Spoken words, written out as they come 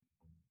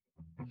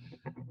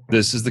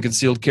This is the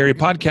Concealed Carry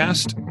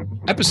Podcast,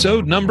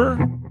 episode number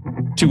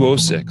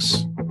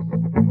 206.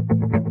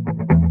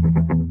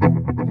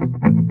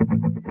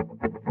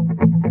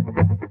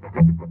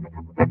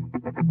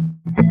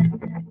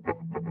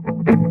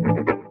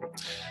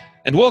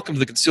 And welcome to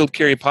the Concealed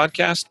Carry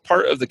Podcast,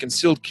 part of the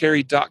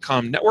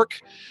concealedcarry.com network.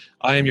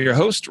 I am your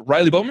host,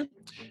 Riley Bowman,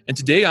 and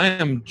today I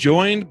am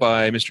joined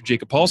by Mr.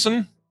 Jacob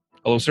Paulson.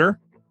 Hello, sir.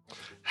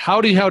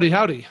 Howdy, howdy,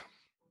 howdy.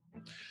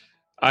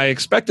 I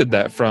expected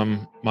that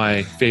from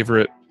my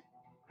favorite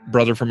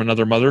brother from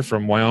another mother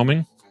from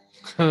Wyoming.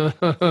 Howdy.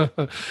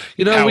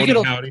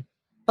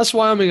 Us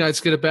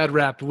Wyomingites get a bad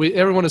rap.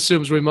 Everyone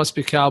assumes we must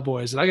be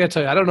cowboys. And I got to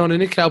tell you, I don't own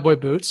any cowboy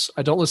boots.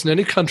 I don't listen to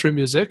any country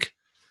music.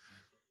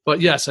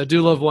 But yes, I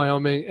do love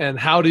Wyoming, and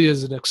howdy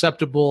is an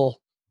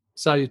acceptable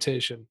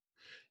salutation.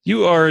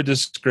 You are a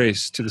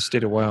disgrace to the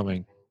state of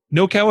Wyoming.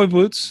 No cowboy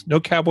boots,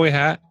 no cowboy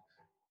hat.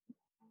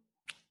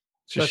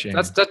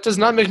 That does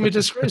not make me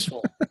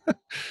disgraceful.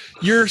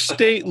 Your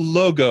state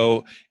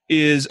logo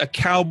is a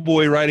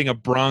cowboy riding a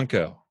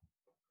Bronco.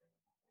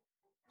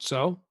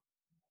 So?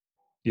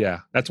 Yeah,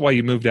 that's why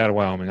you moved out of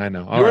Wyoming. I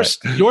know.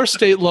 Your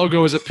state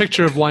logo is a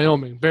picture of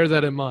Wyoming. Bear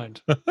that in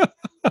mind.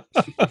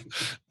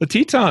 The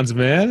Tetons,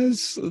 man.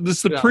 This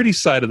is the pretty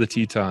side of the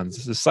Tetons.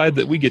 It's the side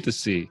that we get to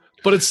see.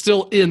 But it's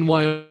still in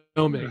Wyoming.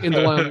 In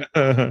the Wyoming.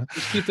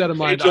 Just keep that in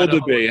mind. Age-old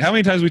debate. How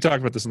many times have we talked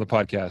about this on the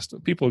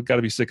podcast? People got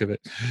to be sick of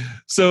it.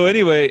 So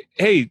anyway,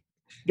 hey,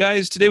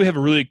 guys, today we have a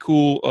really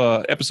cool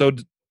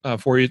episode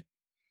for you.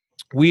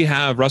 We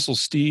have Russell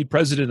Steed,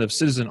 president of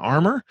Citizen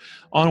Armor,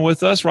 on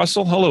with us.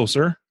 Russell, hello,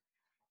 sir.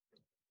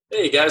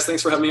 Hey, guys.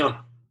 Thanks for having me on.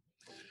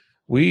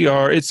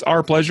 It's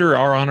our pleasure,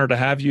 our honor to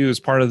have you as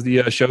part of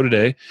the show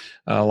today.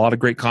 A lot of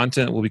great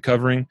content we'll be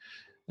covering.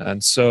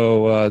 And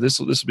so this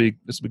will be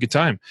a good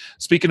time.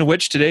 Speaking of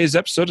which, today's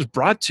episode is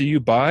brought to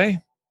you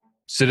by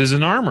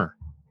Citizen Armor.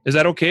 Is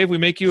that okay if we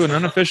make you an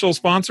unofficial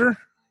sponsor?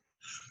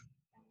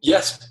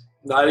 Yes,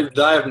 I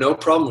have no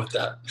problem with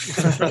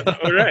that.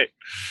 All right.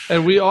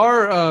 And we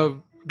are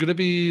going to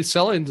be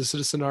selling the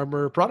Citizen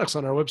Armor products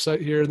on our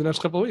website here in the next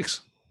couple of weeks.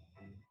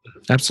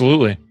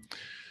 Absolutely.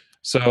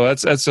 So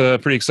that's a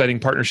pretty exciting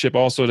partnership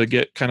also to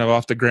get kind of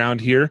off the ground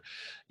here.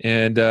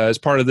 And as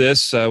part of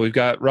this, we've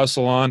got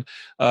Russell on,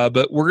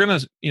 but we're going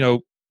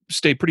to,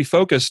 stay pretty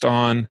focused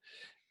on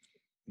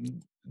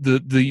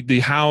the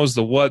hows,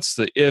 the whats,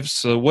 the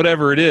ifs,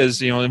 whatever it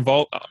is,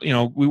 involved.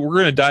 We're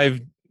going to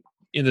dive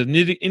into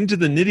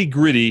the nitty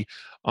gritty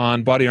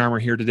on body armor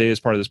here today as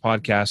part of this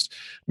podcast.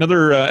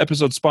 Another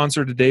episode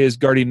sponsor today is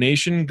Guardian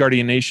Nation,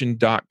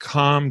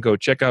 guardiannation.com. Go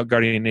check out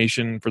Guardian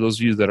Nation. For those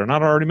of you that are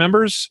not already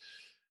members,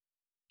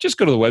 just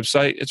go to the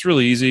website. It's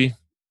really easy.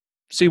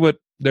 See what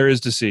there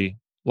is to see.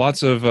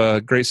 Lots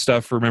of great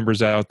stuff for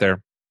members out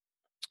there.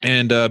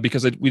 And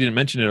because we didn't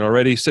mention it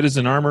already,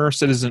 Citizen Armor,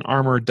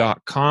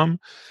 citizenarmor.com.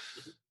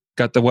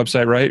 Got the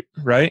website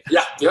right?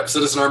 Yeah, yep,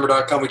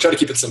 citizenarmor.com. We try to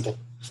keep it simple.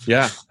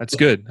 Yeah, that's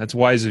good. That's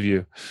wise of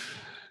you.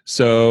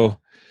 So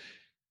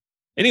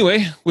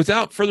anyway,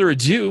 without further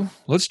ado,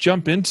 let's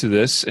jump into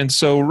this. And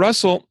so,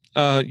 Russell,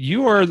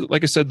 you are,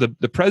 like I said,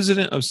 the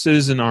president of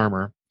Citizen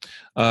Armor,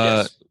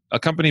 yes. A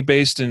company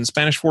based in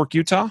Spanish Fork,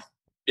 Utah.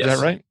 Yes. Is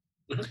that right?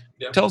 Mm-hmm.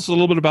 Yeah. Tell us a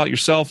little bit about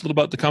yourself, a little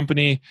about the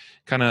company,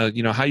 kind of,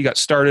 how you got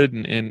started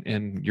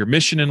and your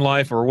mission in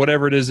life or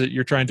whatever it is that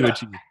you're trying to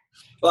achieve.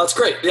 Well, that's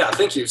great. Yeah,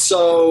 thank you.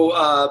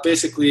 So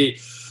basically,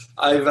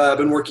 I've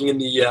been working in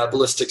the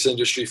ballistics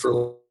industry for a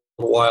little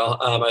while.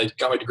 I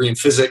got my degree in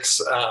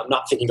physics,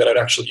 not thinking that I'd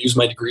actually use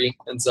my degree.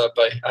 Ends up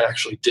I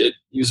actually did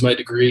use my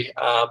degree,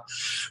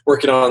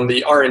 working on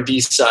the R&D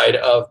side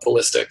of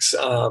ballistics.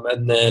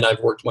 And then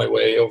I've worked my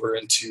way over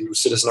into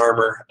Citizen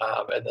Armor,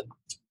 and then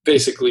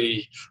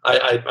basically,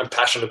 I'm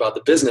passionate about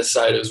the business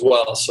side as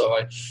well, so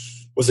I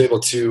was able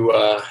to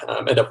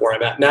end up where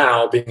I'm at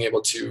now, being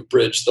able to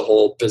bridge the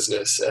whole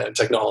business and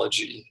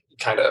technology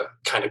kind of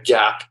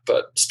gap,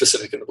 but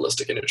specific in the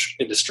ballistic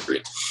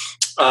industry.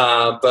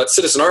 But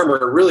Citizen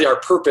Armor, really our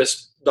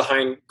purpose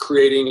behind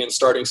creating and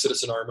starting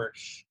Citizen Armor,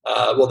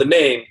 the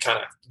name kind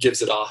of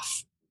gives it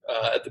off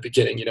at the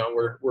beginning.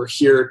 We're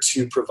here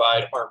to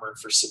provide armor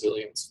for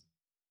civilians.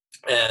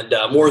 And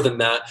more than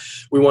that,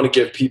 we want to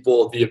give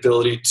people the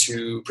ability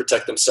to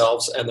protect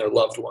themselves and their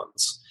loved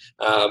ones,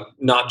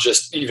 not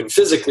just even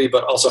physically,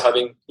 but also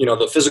having,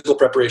 the physical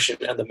preparation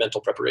and the mental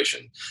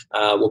preparation.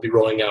 We'll be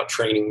rolling out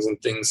trainings and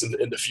things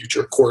in the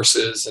future,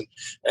 courses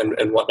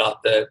and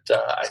whatnot that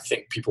I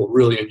think people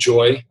really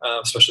enjoy,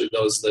 especially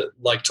those that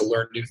like to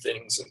learn new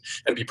things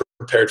and be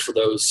prepared for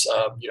those,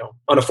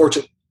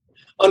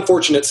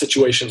 unfortunate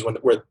situations when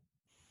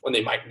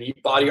they might need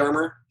body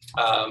armor.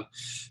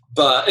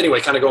 But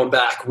anyway, kind of going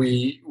back,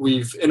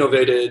 we've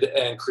innovated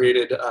and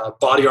created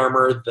body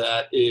armor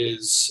that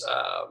is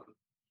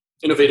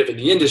innovative in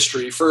the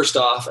industry, first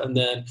off, and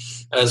then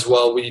as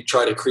well, we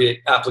try to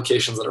create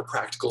applications that are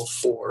practical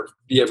for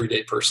the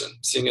everyday person.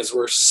 Seeing as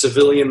we're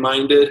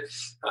civilian-minded,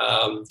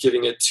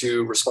 giving it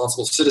to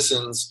responsible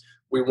citizens,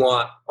 we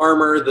want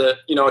armor that,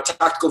 a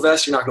tactical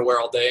vest you're not going to wear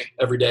all day,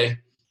 every day.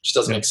 Just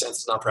doesn't make sense.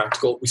 It's not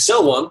practical. We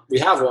sell one. We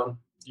have one.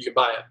 you can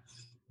buy it.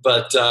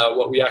 But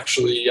what we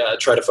actually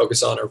try to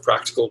focus on are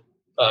practical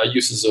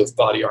uses of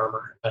body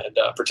armor and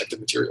protective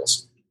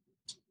materials.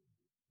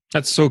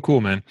 That's so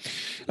cool, man.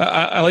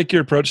 I like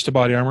your approach to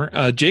body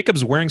armor.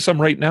 Jacob's wearing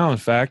some right now. In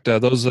fact,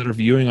 those that are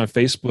viewing on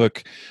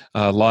Facebook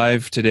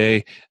live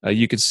today,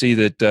 you can see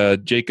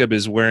that Jacob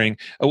is wearing,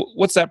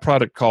 what's that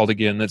product called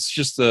again? That's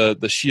just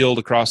the shield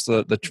across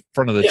the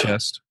front of the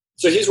chest.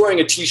 So he's wearing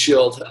a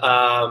T-shield.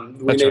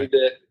 We named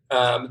it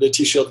the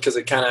T-shield because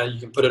it kind of, you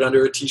can put it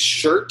under a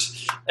T-shirt.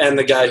 And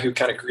the guy who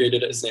kind of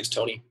created it, his name's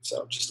Tony.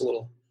 So just a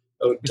little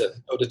ode to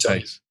Tony.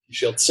 Nice.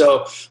 T-shield.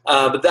 So,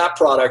 but that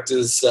product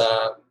is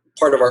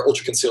part of our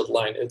ultra concealed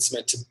line. It's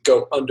meant to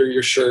go under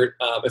your shirt.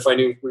 If I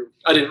knew,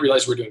 I didn't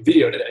realize we were doing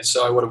video today,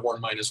 so I would have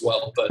worn mine as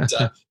well. But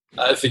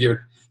I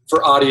figured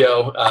for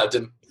audio,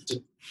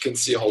 couldn't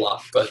see a whole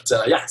lot. But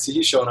yeah, so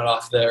he's showing it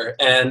off there,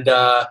 and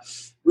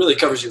really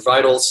covers your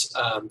vitals.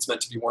 It's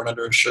meant to be worn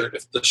under a shirt.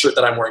 If the shirt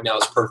that I'm wearing now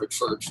is perfect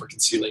for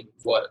concealing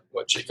what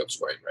Jacob's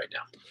wearing right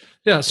now.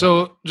 Yeah.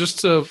 So just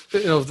to,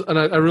 and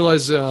I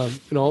realize,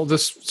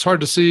 this, it's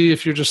hard to see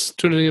if you're just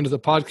tuning into the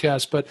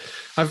podcast, but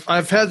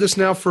I've had this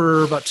now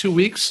for about 2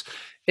 weeks,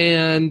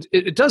 and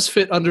it does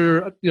fit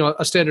under,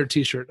 a standard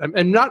t-shirt,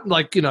 and not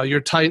like,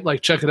 you're tight,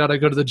 like check it out, I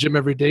go to the gym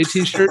every day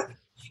t-shirt.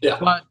 Yeah.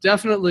 But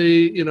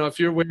definitely, if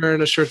you're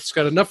wearing a shirt that's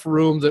got enough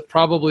room that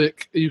probably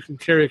you can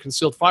carry a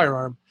concealed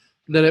firearm,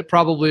 then it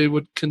probably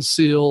would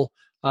conceal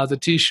the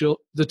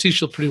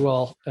T-shield pretty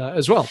well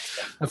as well.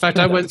 In fact,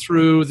 I went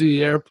through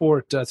the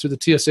airport, through the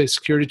TSA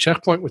security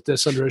checkpoint with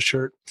this under a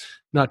shirt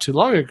not too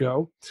long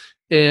ago.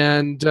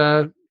 And,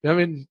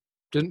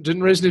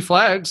 didn't raise any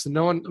flags.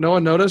 No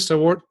one noticed. I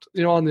wore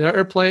it, on the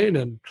airplane,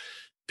 and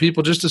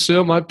people just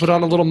assume I put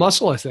on a little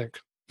muscle, I think.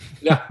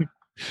 Yeah.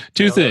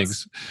 Two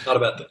things. Not a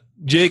bad thing.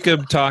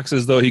 Jacob talks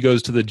as though he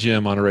goes to the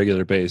gym on a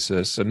regular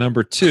basis. And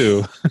number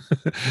two,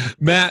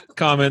 Matt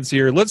comments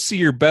here, let's see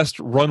your best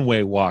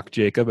runway walk,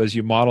 Jacob, as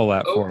you model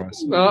that for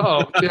us.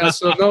 Oh, yeah.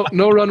 So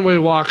no runway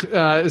walk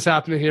is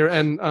happening here.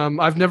 And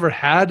I've never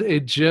had a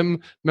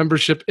gym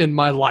membership in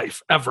my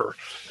life, ever.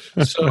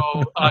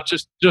 So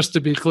just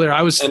to be clear,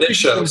 I was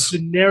speaking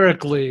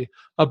generically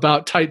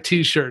about tight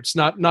T-shirts,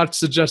 not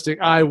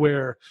suggesting I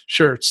wear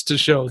shirts to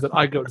show that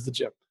I go to the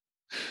gym.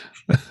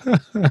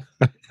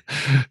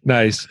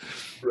 Nice.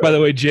 Right. By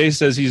the way, Jay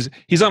says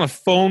he's on a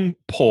phone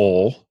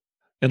pole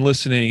and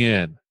listening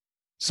in.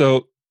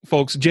 So,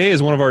 folks, Jay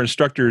is one of our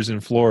instructors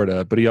in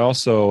Florida, but he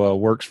also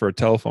works for a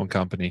telephone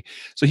company.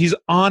 So he's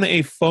on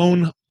a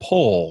phone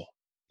pole.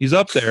 He's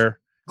up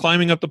there,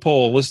 climbing up the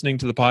pole, listening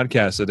to the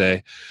podcast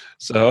today.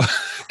 So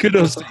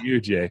kudos to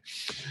you, Jay.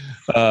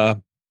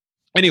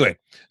 Anyway,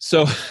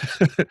 so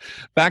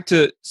back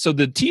to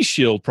the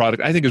T-shield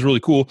product, I think is really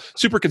cool,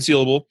 super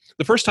concealable.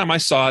 The first time I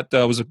saw it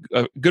was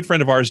a good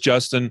friend of ours,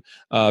 Justin,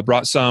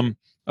 brought some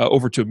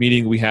over to a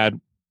meeting we had,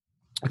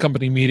 a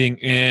company meeting,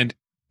 and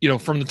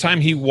from the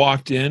time he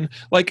walked in,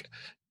 like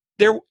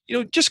there,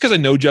 just because I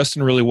know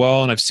Justin really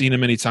well and I've seen him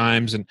many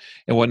times and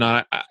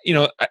whatnot,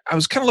 I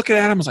was kind of looking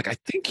at him. I was like, I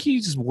think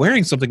he's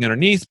wearing something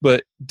underneath,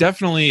 but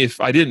definitely if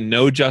I didn't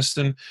know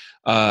Justin,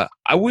 I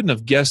wouldn't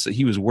have guessed that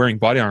he was wearing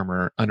body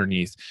armor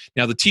underneath.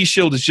 Now the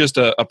T-shield is just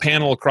a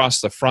panel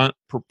across the front,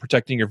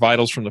 protecting your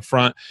vitals from the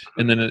front,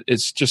 and then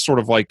it's just sort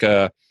of like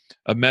a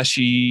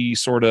meshy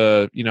sort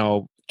of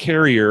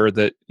carrier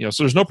that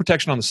so there's no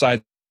protection on the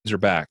sides or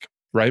back,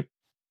 right?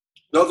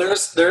 No,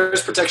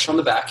 there's protection on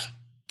the back.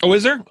 Oh,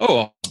 is there?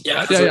 Oh,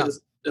 yeah.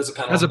 There's a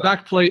panel. Has a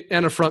back plate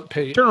and a front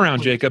plate. Turn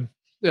around, Jacob.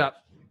 Yeah.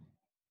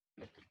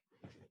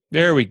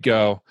 There we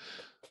go.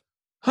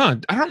 Huh?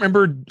 I don't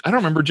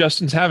remember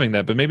Justin's having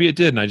that, but maybe it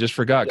did, and I just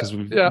forgot because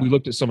we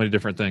looked at so many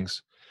different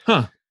things.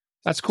 Huh?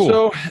 That's cool.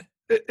 So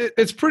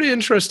it's pretty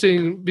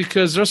interesting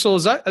because, Russell,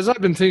 as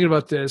I've been thinking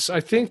about this, I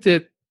think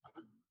that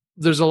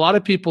there's a lot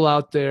of people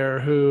out there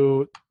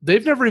who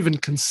they've never even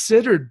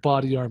considered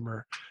body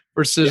armor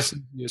versus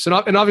use.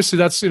 And obviously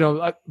that's,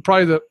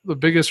 probably the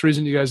biggest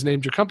reason you guys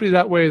named your company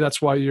that way.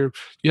 That's why you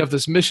have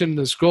this mission,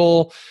 this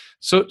goal.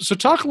 So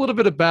talk a little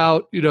bit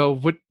about,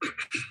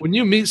 when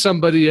you meet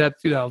somebody at,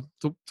 the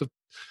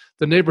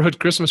neighborhood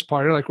Christmas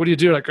party, like, what do you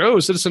do? Like,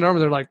 oh, Citizen Armor.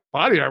 They're like,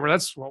 body armor.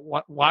 That's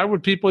why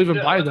would people even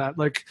buy that?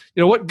 Like,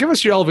 give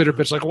us your elevator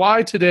pitch. Like,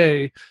 why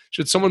today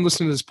should someone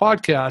listening to this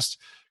podcast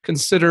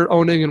consider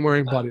owning and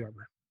wearing body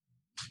armor?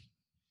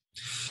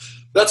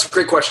 That's a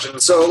great question.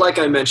 So like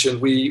I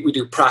mentioned, we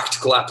do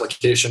practical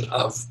application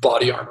of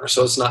body armor.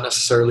 So it's not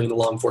necessarily in the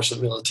law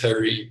enforcement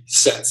military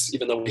sense,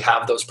 even though we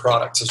have those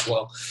products as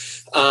well.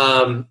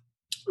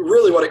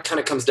 Really what it kind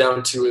of comes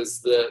down to is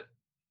that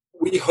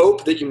we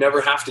hope that you never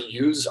have to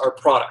use our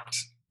product,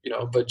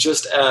 but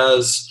just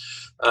as,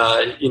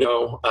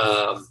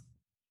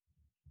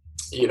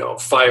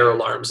 fire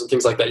alarms and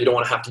things like that, you don't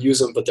want to have to use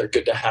them, but they're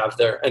good to have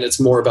there. And it's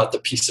more about the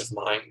peace of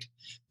mind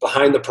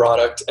behind the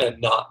product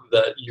and not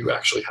that you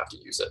actually have to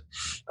use it.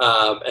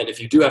 And if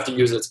you do have to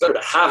use it, it's better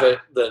to have it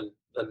than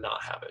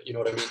not have it. You know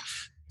what I mean?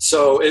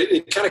 So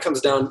it kind of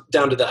comes down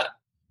to that.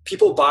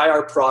 People buy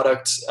our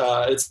product.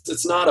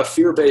 It's not a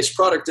fear-based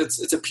product.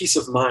 It's a peace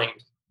of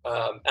mind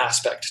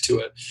aspect to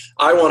it.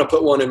 I want to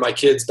put one in my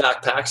kids'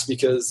 backpacks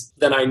because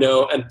then I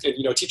know, and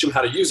teach them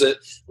how to use it,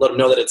 let them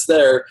know that it's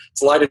there.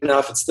 It's light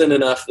enough, it's thin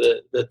enough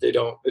that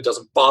it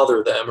doesn't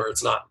bother them, or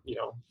it's not,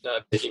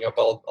 taking up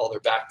all their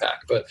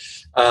backpack. But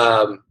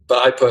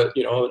I put,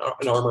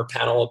 an armor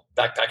panel,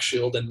 backpack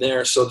shield in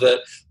there so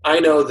that I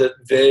know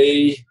that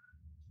they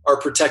are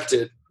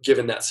protected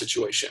given that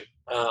situation.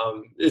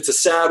 It's a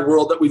sad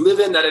world that we live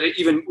in that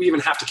we even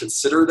have to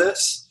consider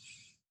this.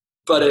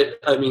 But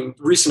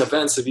recent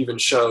events have even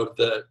showed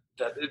that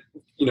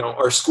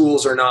our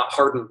schools are not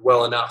hardened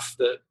well enough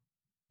that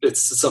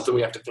it's something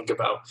we have to think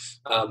about.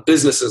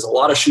 Businesses, a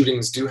lot of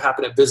shootings do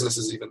happen at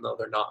businesses, even though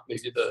they're not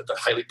maybe the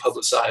highly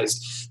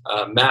publicized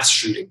mass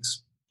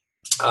shootings.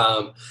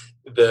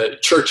 The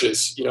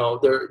churches,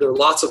 there are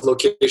lots of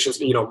locations,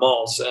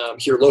 malls.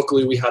 Here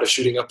locally, we had a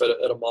shooting up at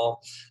a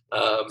mall,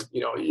 a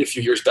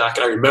few years back,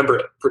 and I remember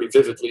it pretty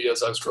vividly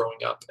as I was growing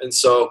up. And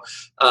so,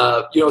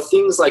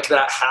 things like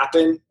that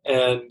happen,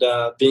 and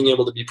being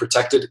able to be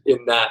protected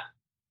in that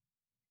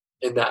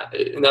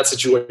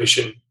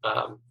situation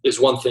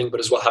is one thing, but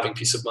as well having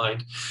peace of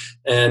mind.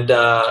 And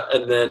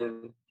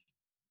then,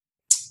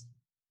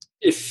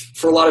 if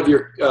for a lot of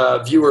your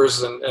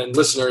viewers and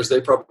listeners,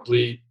 they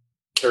probably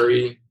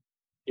carry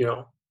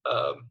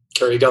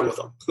a gun with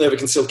them. They have a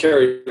concealed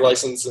carry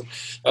license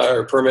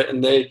or permit,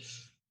 and they,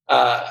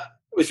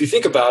 if you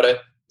think about it,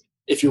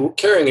 if you're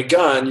carrying a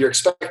gun, you're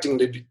expecting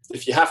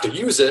if you have to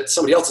use it,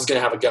 somebody else is going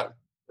to have a gun,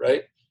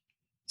 right?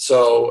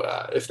 So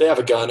if they have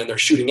a gun and they're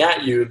shooting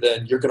at you,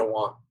 then you're going to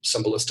want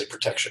some ballistic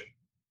protection.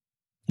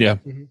 Yeah.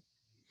 Mm-hmm.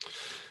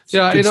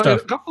 Yeah,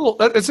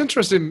 it's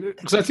interesting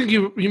because I think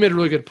you made a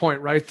really good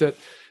point, right? That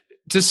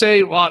to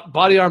say, well,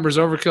 body armor is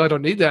overkill, I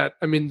don't need that.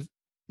 I mean,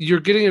 you're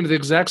getting into the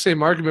exact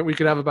same argument we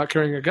could have about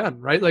carrying a gun,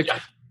 right? Like,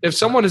 if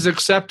someone has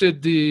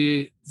accepted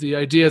the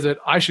idea that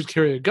I should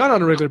carry a gun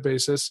on a regular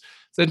basis,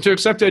 then to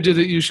accept the idea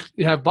that you should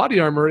have body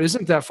armor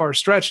isn't that far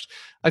stretched.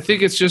 I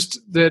think it's just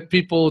that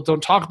people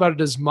don't talk about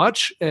it as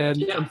much,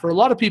 and for a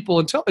lot of people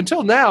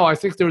until now, I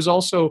think there was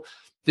also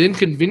the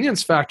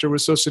inconvenience factor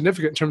was so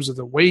significant in terms of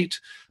the weight,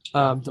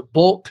 the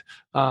bulk,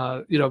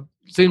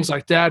 things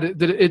like that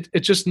it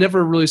just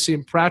never really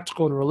seemed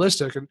practical and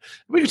realistic. And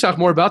we can talk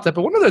more about that.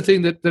 But one other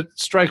thing that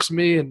strikes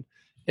me and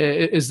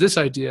is this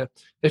idea: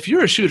 if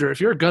you're a shooter, if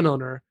you're a gun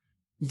owner,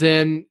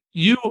 then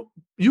you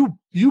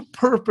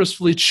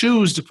purposefully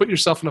choose to put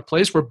yourself in a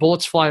place where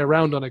bullets fly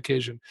around on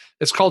occasion.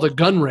 It's called a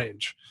gun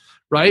range,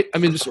 right? I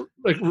mean,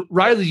 like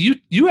Riley,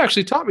 you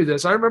actually taught me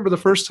this. I remember the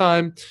first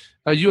time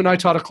you and I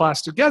taught a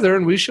class together,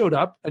 and we showed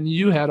up, and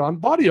you had on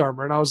body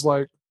armor, and I was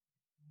like,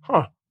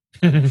 huh.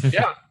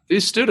 Yeah,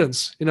 these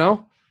students,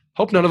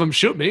 hope none of them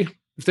shoot me.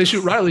 If they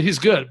shoot Riley, he's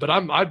good, but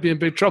I'd be in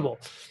big trouble.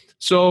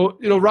 So,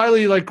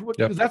 Riley,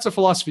 that's a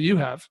philosophy you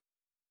have.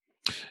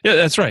 Yeah,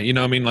 that's right.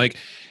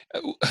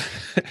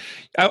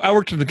 I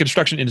worked in the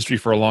construction industry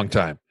for a long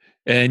time,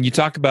 and you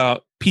talk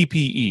about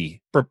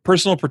PPE, for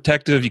personal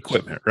protective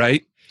equipment,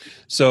 right?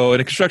 So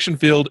in a construction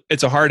field,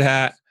 it's a hard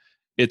hat,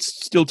 it's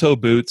steel-toe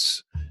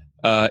boots,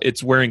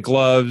 it's wearing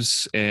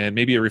gloves and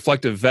maybe a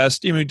reflective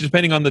vest,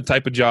 depending on the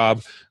type of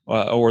job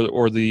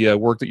or the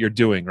work that you're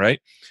doing, right?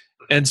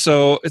 And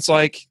so it's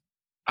like,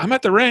 I'm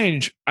at the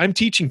range, I'm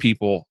teaching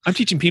people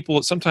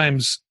that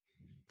sometimes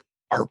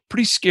are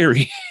pretty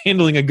scary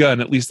handling a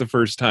gun, at least the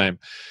first time.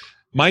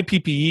 My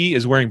PPE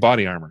is wearing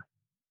body armor.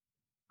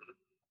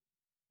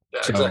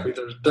 Yeah, exactly.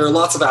 There are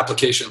lots of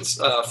applications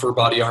for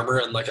body armor,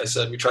 and like I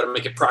said, we try to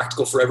make it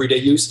practical for everyday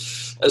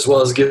use, as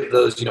well as give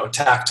those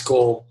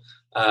tactical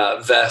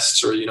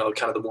vests or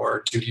kind of the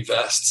more duty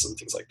vests and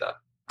things like that.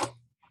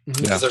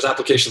 Because there's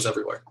applications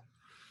everywhere.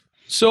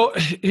 So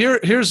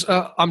here's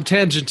I'm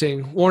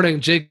tangenting. Warning,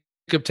 Jacob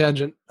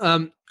tangent.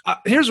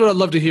 Here's what I'd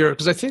love to hear,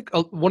 because I think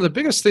one of the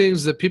biggest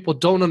things that people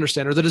don't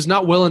understand, or that is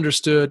not well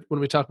understood when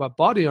we talk about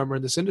body armor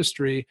in this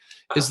industry,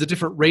 is the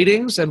different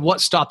ratings and what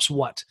stops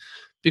what.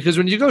 Because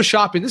when you go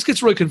shopping, this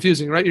gets really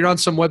confusing, right? You're on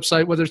some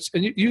website, whether it's,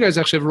 and you guys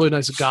actually have a really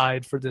nice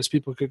guide for this.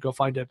 People could go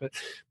find it.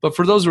 But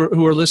for those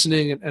who are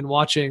listening and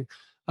watching,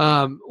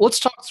 let's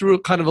talk through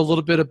kind of a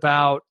little bit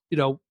about,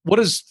 what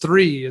is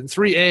 3 and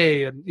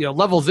 3A and,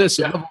 level this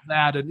and level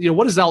that. And,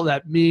 what does all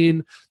that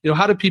mean?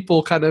 How do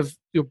people kind of,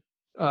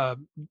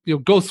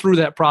 go through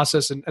that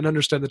process and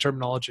understand the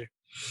terminology?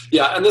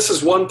 Yeah. And this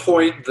is one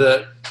point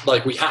that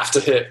we have to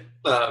hit,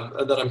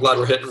 that I'm glad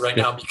we're hitting right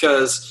now,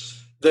 because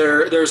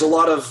there's a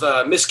lot of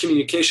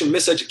miscommunication,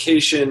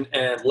 miseducation,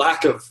 and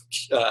lack of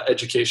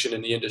education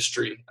in the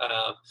industry.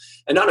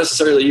 And not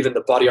necessarily even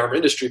the body armor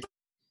industry,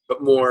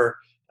 but more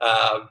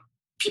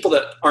people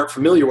that aren't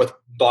familiar with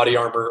body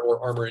armor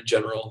or armor in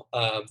general.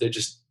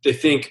 They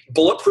think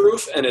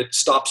bulletproof and it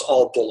stops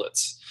all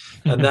bullets.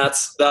 And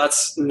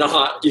that's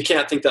not, you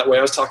can't think that way.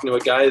 I was talking to a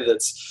guy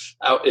that's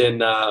out in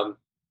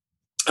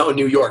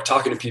New York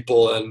talking to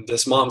people, and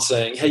this mom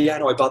saying, hey,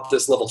 I bought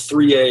this level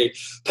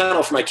 3A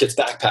panel for my kids'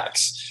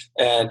 backpacks.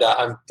 And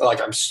I'm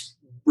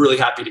really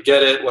happy to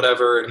get it,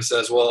 whatever. And he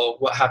says, well,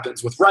 what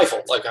happens with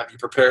rifle? Have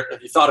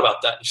you thought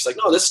about that? And she's like,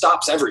 no, this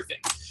stops everything.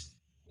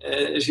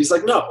 And she's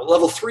like, no,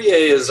 level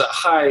 3A is a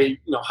high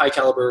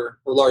caliber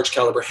or large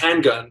caliber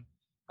handgun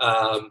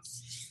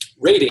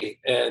rating.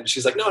 And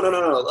she's like, no.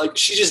 Like,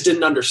 she just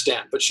didn't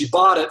understand, but she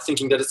bought it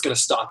thinking that it's going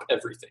to stop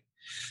everything.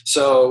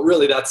 So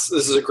really this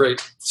is a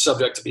great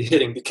subject to be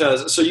hitting,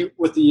 because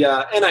with the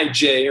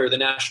NIJ, or the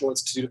National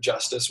Institute of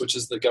Justice, which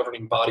is the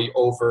governing body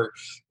over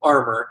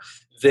armor,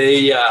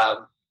 they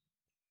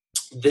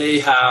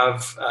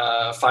have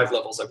 5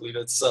 levels. I believe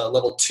it's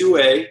level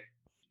 2A,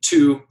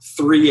 2,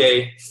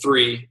 3A,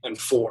 3, and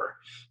 4.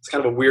 It's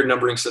kind of a weird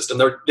numbering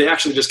system. They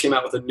actually just came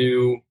out with a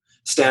new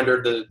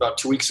standard about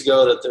 2 weeks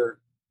ago that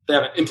they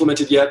haven't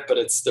implemented yet, but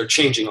they're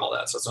changing all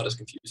that, so it's not as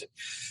confusing.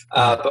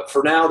 But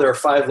for now, there are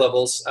 5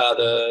 levels.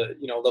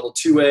 Level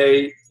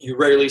 2A, you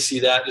rarely see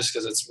that just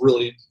because it's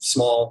really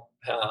small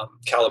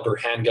caliber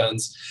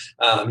handguns.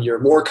 Your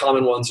more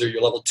common ones are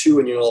your level 2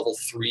 and your level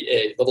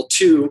 3A. Level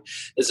 2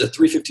 is a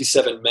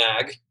 357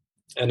 mag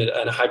and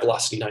a high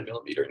velocity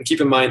 9mm. And keep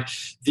in mind,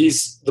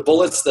 the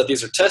bullets that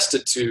these are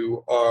tested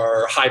to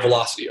are high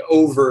velocity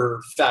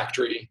over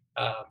factory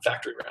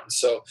rounds.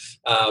 So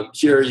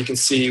here you can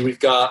see I've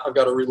got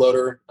a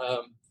reloader,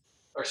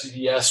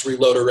 RCDS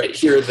reloader right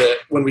here, that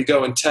when we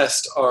go and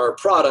test our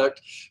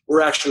product,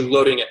 we're actually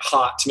loading it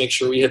hot to make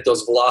sure we hit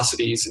those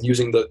velocities and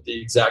using the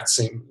exact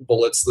same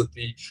bullets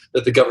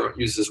that the government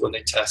uses when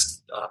they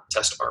test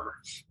armor.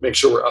 Make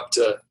sure we're up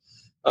to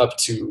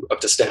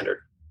standard.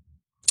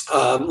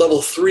 Level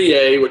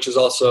 3A, which is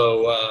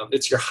also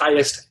it's your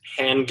highest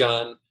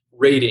handgun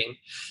rating.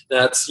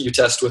 That's, you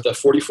test with a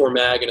 44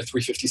 mag and a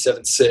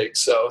 357 SIG,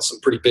 so some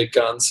pretty big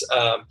guns.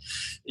 The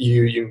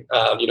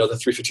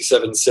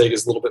 357 SIG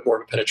is a little bit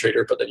more of a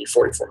penetrator, but then your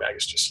 44 mag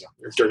is just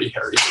your dirty,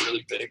 hairy,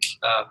 really big,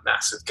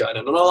 massive gun,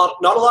 and not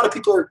a lot of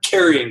people are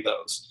carrying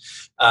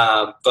those.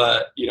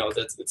 But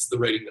it's the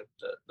rating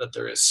that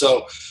there is.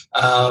 So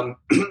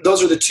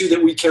those are the 2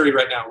 that we carry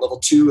right now: level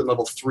 2 and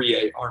level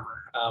 3A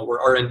armor.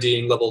 We're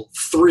R&Ding level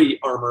 3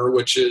 armor,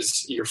 which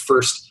is your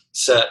first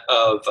set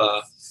of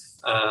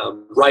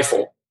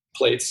rifle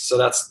plates. So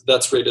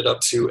that's rated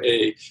up to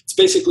it's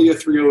basically a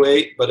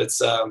 308, but it's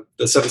the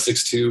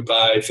 7.62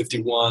 by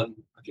 51,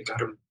 I think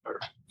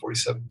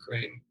 147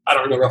 grain. I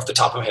don't remember off the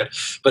top of my head,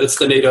 but it's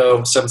the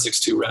NATO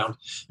 7.62 round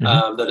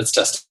that it's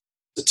tested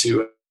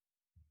to.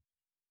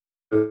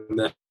 And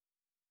then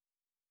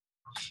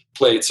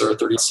plates are a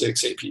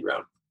 36 AP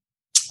round.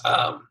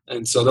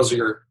 And so those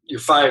are your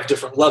 5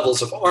 different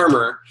levels of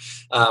armor.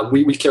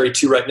 We carry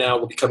 2 right now.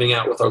 We'll be coming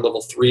out with our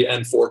level 3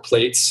 and 4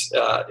 plates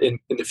in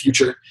the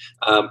future.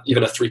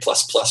 Even a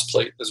 3++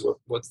 plate is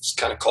what's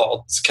kind of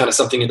called. It's kind of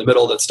something in the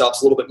middle that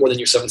stops a little bit more than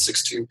your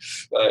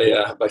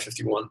 7.62 by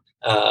 51,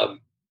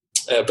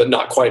 but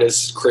not quite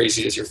as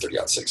crazy as your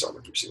 30-06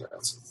 armor piercing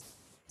rounds.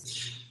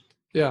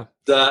 Yeah.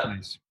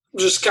 Nice.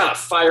 Just kind of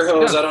fire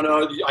hose. Yeah. I don't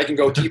know. I can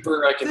go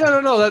deeper. I think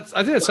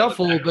it's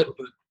helpful, but.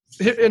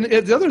 And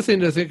the other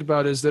thing to think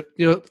about is that,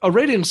 a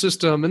rating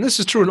system, and this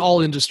is true in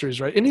all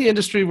industries, right? Any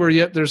industry where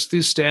yet there's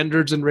these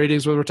standards and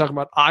ratings, whether we're talking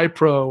about eye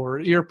pro or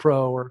ear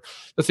pro or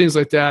the things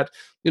like that,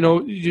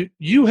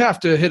 you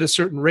have to hit a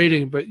certain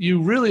rating, but you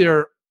really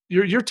are,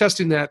 you're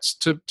testing that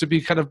to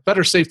be kind of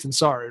better safe than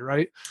sorry,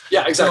 right?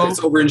 Yeah, exactly. So,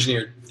 it's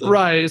over-engineered.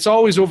 Right. It's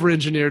always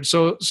over-engineered.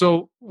 So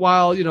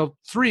while,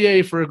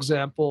 3A, for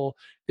example,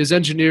 is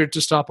engineered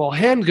to stop all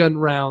handgun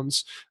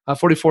rounds,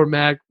 44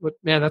 mag, but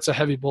man, that's a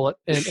heavy bullet,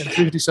 and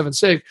 357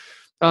 SIG.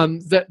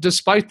 That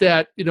despite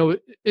that,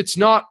 it's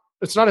not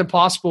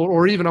impossible,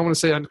 or even I want to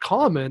say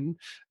uncommon,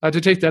 to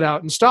take that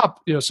out and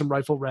stop, some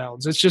rifle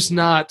rounds. It's just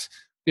not,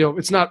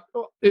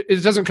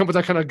 it doesn't come with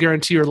that kind of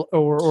guarantee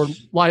or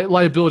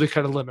liability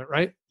kind of limit,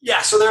 right?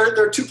 Yeah. So there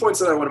are 2 points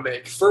that I want to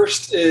make.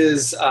 First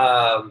is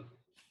that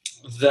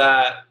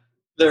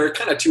there are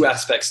kind of 2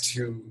 aspects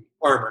to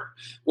armor.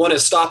 One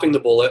is stopping the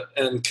bullet,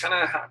 and kind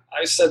of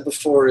I said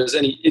before is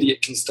any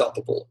idiot can stop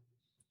a bullet.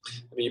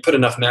 I mean, you put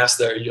enough mass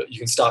there, you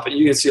can stop it.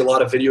 You can see a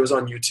lot of videos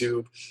on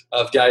YouTube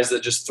of guys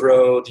that just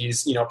throw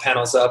these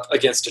panels up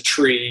against a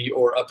tree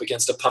or up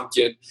against a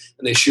pumpkin,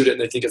 and they shoot it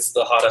and they think it's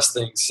the hottest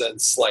thing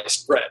since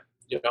sliced bread.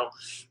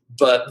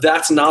 But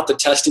that's not the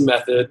testing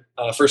method.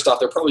 First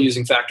off, they're probably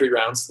using factory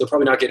rounds. They're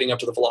probably not getting up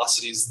to the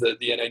velocities that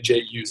the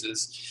NIJ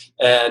uses,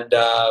 and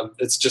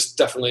it's just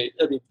definitely,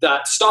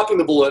 that stopping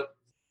the bullet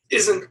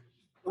isn't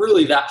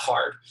really that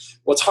hard.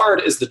 What's hard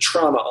is the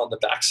trauma on the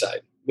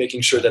backside,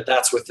 making sure that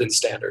that's within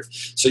standard.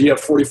 So you have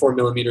 44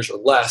 millimeters or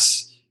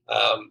less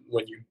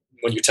when you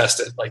test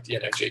it, like the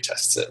NIJ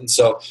tests it. And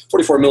so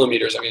 44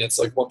 millimeters, it's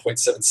like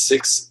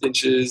 1.76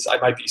 inches. I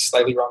might be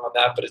slightly wrong on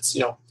that, but it's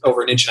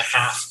over 1.5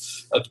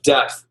 inches of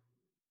depth.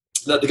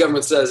 That the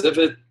government says if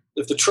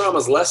the trauma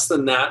is less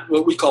than that,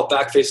 what we call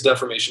back face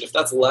deformation, if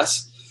that's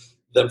less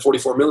than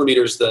 44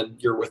 millimeters, then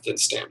you're within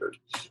standard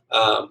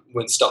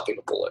when stopping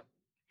a bullet.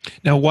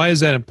 Now, why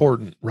is that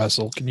important,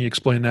 Russell? Can you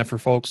explain that for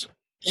folks?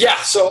 Yeah,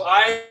 so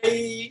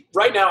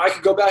right now I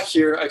could go back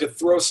here, I could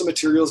throw some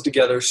materials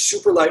together,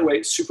 super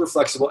lightweight, super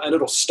flexible, and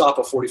it'll stop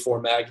a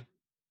 44 mag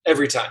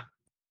every time.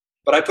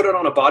 But I put it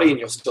on a body and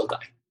you'll still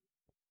die.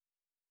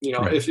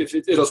 Right. If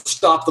it'll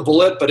stop the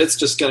bullet, but it's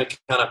just going to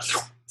kind of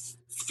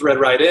thread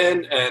right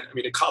in, and I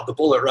mean, it caught the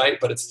bullet right,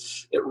 but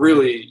it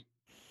really,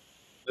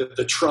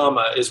 the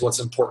trauma is what's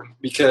important,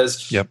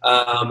 because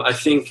I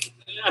think,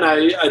 and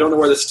I don't know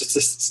where the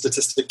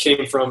statistic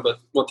came from, but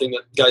one thing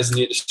that guys in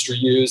the industry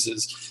use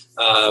is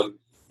I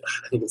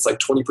think it's like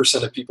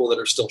 20% of people that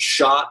are still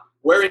shot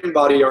wearing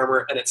body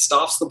armor and it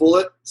stops the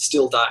bullet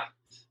still die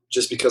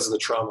just because of the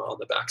trauma on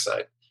the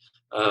backside.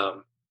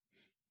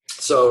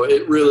 So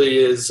it really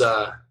is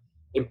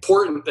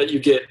important that you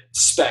get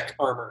spec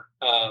armor,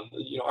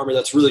 armor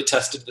that's really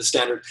tested to the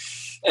standard.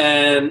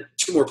 And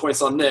 2 more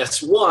points on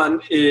this.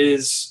 One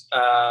is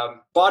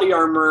body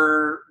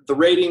armor, the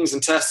ratings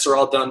and tests are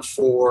all done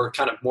for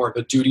kind of more of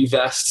a duty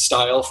vest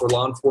style for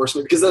law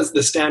enforcement, because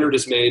the standard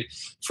is made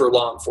for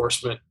law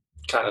enforcement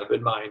kind of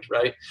in mind,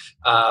 right?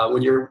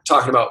 When you're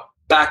talking about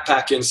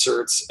backpack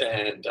inserts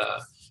and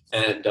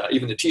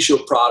even the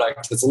T-Shield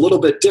product, it's a little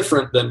bit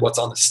different than what's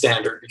on the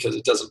standard because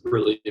it doesn't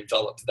really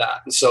develop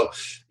that. And so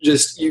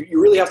just you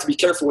really have to be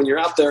careful when you're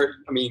out there.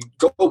 I mean,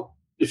 go,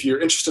 if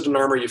you're interested in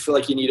armor, you feel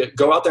like you need it,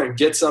 go out there and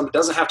get some. It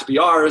doesn't have to be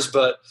ours,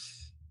 but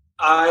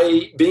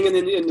being in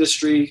the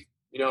industry,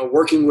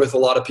 working with a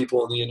lot of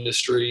people in the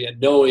industry and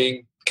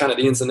knowing kind of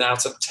the ins and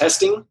outs of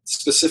testing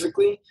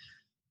specifically,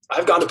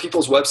 I've gone to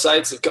people's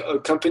websites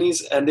of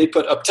companies and they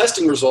put up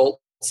testing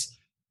results,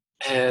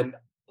 and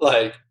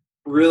like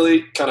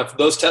really kind of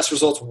those test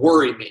results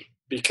worry me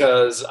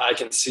because I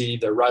can see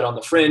they're right on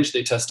the fringe.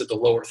 They tested the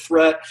lower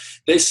threat.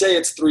 They say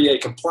it's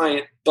 3A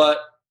compliant, but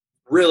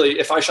really,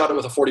 if I shot it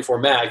with a 44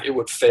 mag, it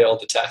would fail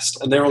the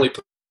test. And they're only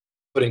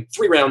putting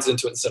 3 rounds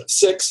into it instead of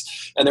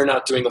 6, and they're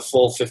not doing the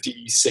full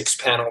 56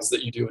 panels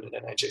that you do in an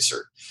NIJ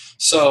cert.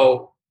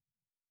 So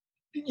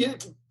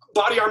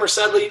body armor,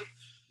 sadly,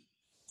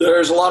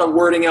 there's a lot of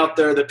wording out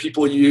there that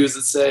people use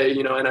that say,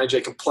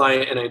 NIJ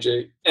compliant,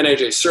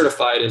 NIJ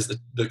certified is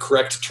the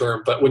correct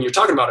term. But when you're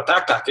talking about a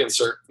backpack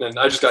insert, and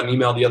I just got an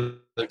email the other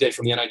day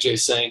from the NIJ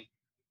saying,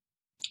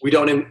 we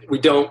don't and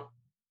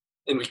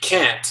we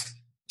can't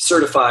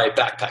certify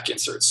backpack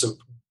inserts. So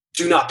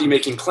do not be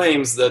making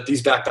claims that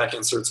these backpack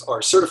inserts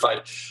are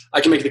certified.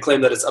 I can make the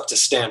claim that it's up to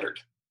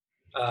standard.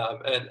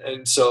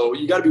 And so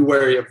you got to be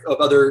wary of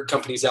other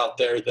companies out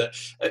there that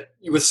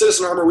with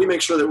Citizen Armor, we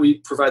make sure that we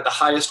provide the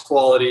highest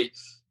quality,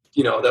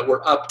 that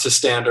we're up to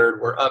standard,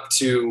 we're up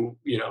to,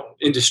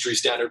 industry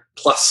standard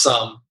plus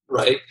some,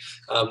 right?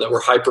 That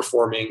we're high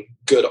performing,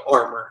 good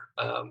armor.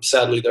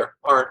 Sadly,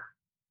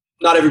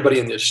 not everybody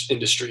in this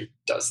industry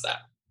does that.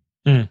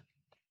 Mm.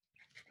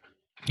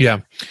 Yeah.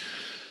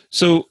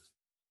 So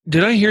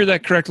did I hear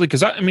that correctly?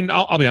 Because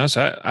I'll be honest,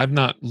 I've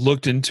not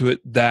looked into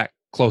it that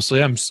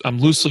closely. I'm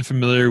loosely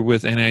familiar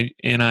with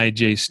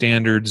NIJ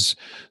standards,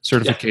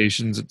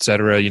 certifications, et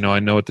cetera. I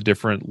know what the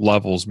different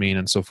levels mean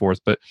and so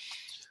forth. But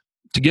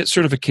to get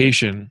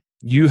certification,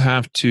 you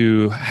have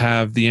to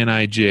have the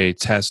NIJ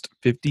test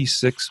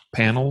 56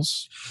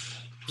 panels,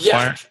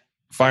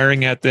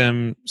 firing at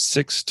them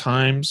 6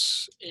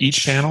 times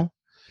each panel,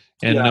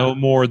 and no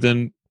more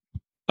than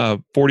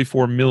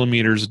 44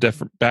 millimeters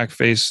back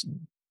face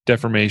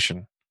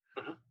deformation.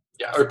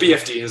 Yeah, or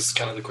BFD is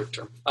kind of the quick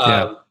term.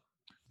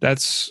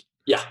 That's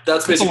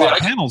basically a lot of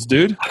panels,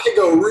 dude. I can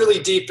go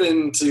really deep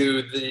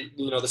into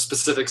the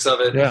specifics of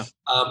it. Yeah.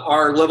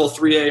 Our level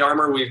 3A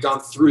armor, we've gone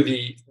through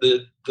the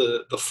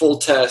full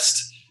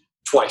test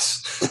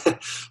twice.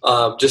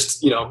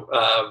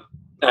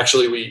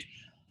 Actually, we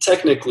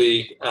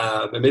technically,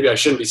 and maybe I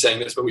shouldn't be saying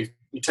this, but we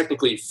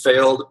technically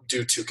failed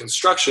due to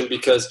construction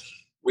because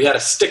we had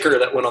a sticker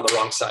that went on the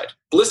wrong side.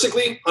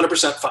 Ballistically,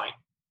 100% fine.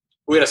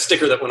 We had a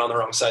sticker that went on the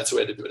wrong side, so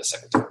we had to do it a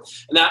second time.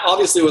 And that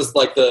obviously was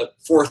like the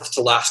 4th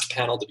to last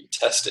panel to be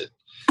tested.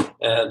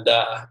 And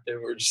they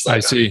were just like,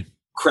 I see.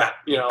 Crap,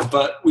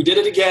 but we did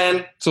it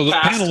again. So the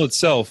panel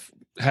itself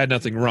had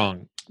nothing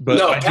wrong. But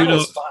no, I panel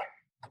was fine.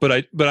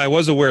 But I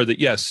was aware that,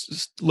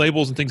 yes,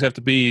 labels and things have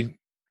to be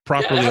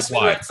properly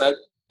applied.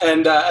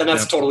 And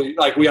that's totally,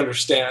 like, we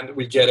understand,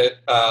 we get it.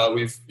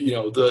 We've,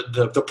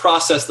 the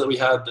process that we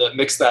had to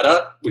mix that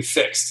up, we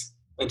fixed.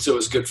 And so it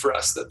was good for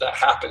us that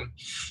happened.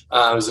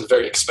 It was a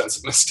very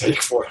expensive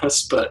mistake for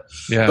us, but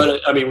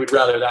we'd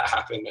rather that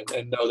happen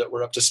and know that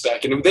we're up to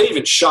spec. And they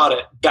even shot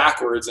it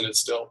backwards, and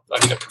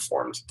it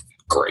performed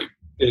great.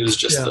 It was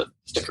just the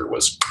sticker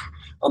was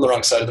on the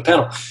wrong side of the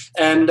panel.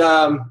 And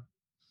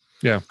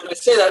and I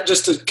say that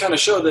just to kind of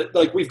show that,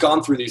 like, we've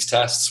gone through these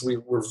tests.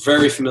 We're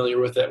very familiar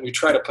with it. And we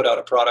try to put out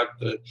a product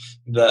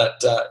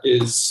that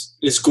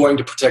is going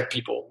to protect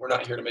people. We're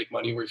not here to make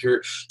money. We're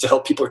here to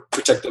help people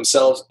protect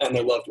themselves and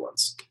their loved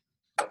ones.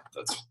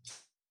 That's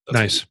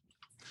nice.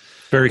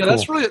 Very cool.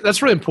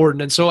 That's really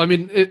important. And so, I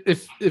mean,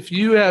 if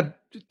you had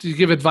to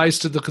give advice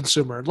to the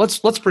consumer,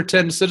 let's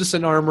pretend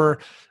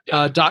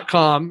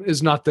citizenarmor.com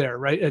is not there,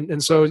 right?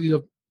 And so,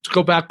 to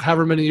go back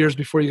however many years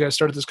before you guys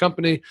started this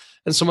company,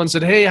 and someone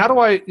said, "Hey, how do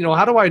I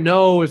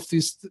know if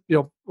these,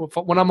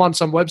 when I'm on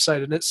some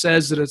website and it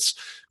says that it's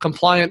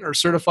compliant or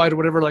certified or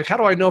whatever, like, how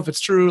do I know if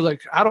it's true?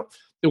 Like, how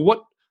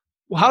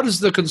does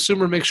the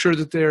consumer make sure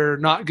that they're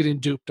not getting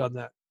duped on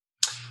that?"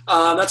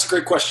 That's a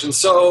great question.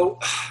 So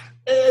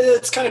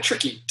It's kind of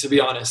tricky, to be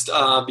honest,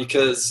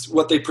 because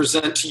what they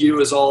present to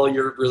you is all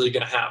you're really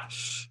going to have.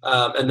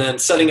 And then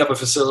setting up a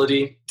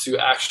facility to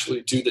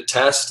actually do the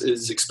test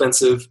is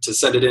expensive. To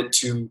send it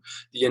into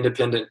the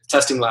independent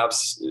testing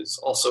labs is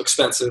also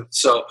expensive.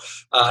 So,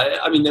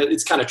 I mean,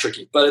 it's kind of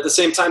tricky. But at the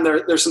same time,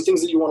 there's some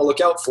things that you want to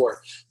look out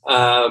for.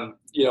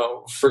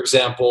 For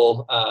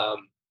example,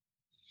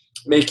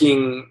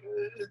 making,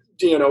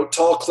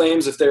 tall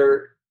claims if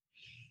they're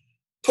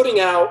putting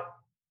out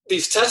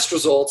these test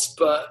results,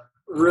 but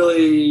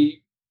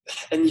really,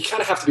 and you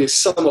kind of have to be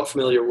somewhat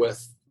familiar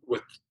with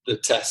the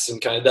tests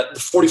and kind of that the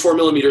 44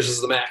 millimeters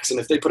is the max. And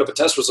if they put up a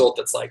test result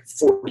that's like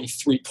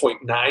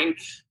 43.9,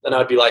 then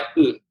I'd be like,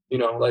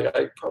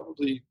 I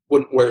probably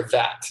wouldn't wear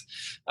that.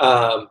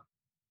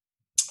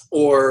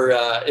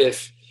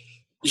 If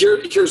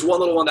here's one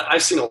little one that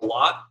I've seen a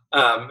lot.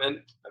 And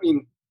I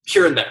mean,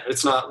 here and there,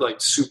 it's not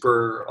like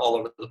super all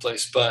over the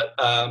place, but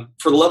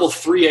for the level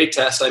 3A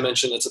test, I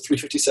mentioned it's a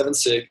 357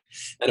 SIG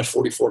and a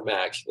 44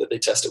 mag that they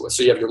test it with.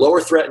 So you have your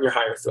lower threat and your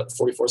higher threat. The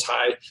 44 is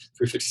high,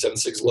 357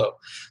 SIG is low.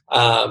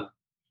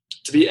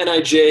 To be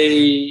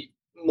NIJ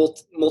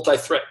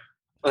multi-threat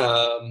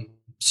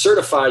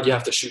certified, you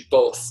have to shoot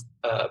both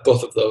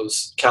of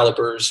those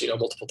calibers,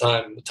 multiple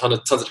times,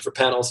 tons of different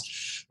panels,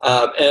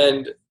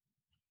 and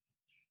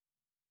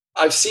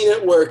I've seen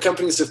it where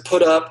companies have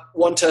put up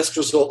one test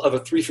result of a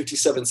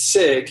 357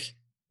 SIG.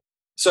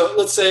 So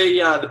let's say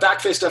the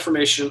backface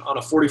deformation on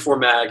a 44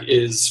 mag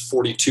is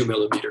 42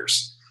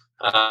 millimeters,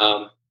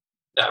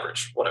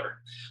 average, whatever.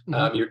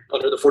 Mm-hmm. You're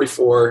under the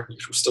 44,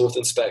 you're still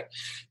within spec.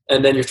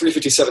 And then your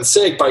 357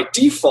 SIG by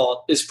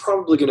default is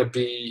probably going to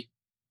be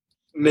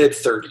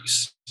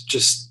mid-30s,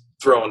 just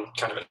throwing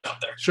kind of it out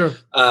there. Sure.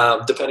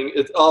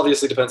 It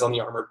obviously depends on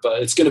the armor,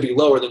 but it's going to be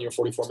lower than your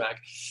 44 mag.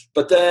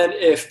 But then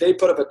if they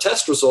put up a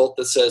test result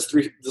that says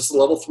this is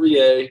level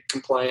 3A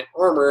compliant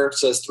armor,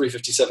 says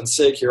 357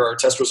 SIG, here are our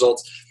test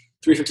results,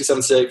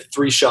 357 SIG,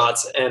 3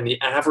 shots, and the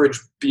average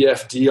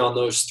BFD on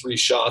those 3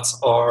 shots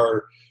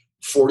are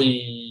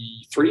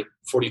 43,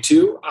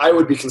 42, I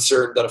would be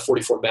concerned that a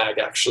 44 mag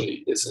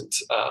actually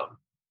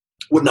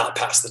would not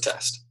pass the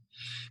test.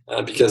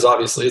 Because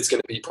obviously it's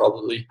going to be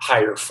probably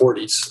higher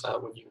 40s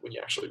when you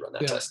actually run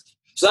that test.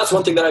 So that's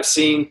one thing that I've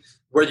seen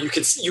where you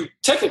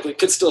technically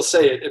could still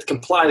say it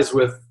complies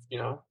with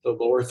the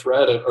lower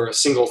threat or a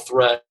single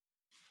threat.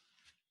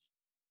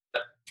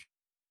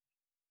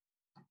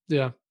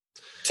 Yeah.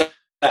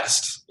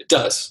 Test. It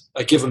does.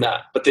 I give them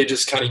that, but they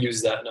just kind of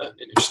use that in an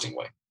interesting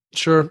way.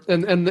 Sure,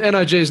 and the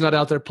NIJ is not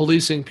out there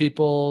policing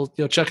people,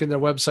 checking their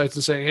websites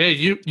and saying, "Hey,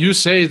 you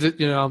say that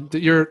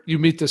that you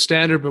meet the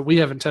standard, but we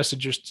haven't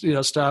tested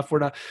your stuff. We're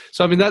not."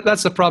 So I mean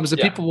that's the problem is that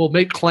people will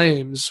make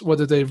claims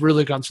whether they've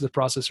really gone through the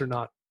process or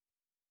not.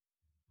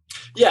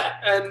 Yeah,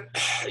 and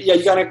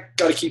you gotta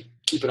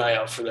keep an eye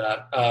out for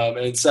that.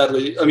 And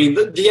sadly, I mean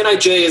the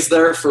NIJ is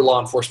there for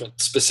law enforcement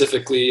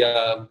specifically.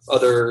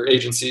 Other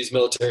agencies,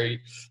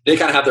 military, they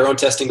kind of have their own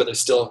testing, but they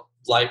still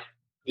like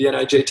the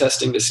NIJ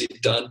testing to see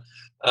it done.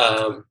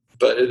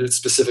 But it's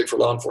specific for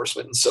law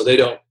enforcement, and so they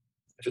don't.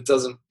 If it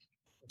doesn't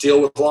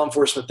deal with law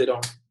enforcement, they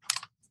don't.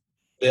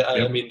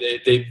 I mean,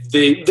 they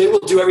will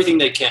do everything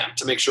they can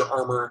to make sure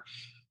armor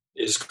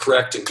is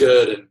correct and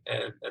good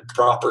and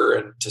proper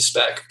and to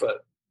spec.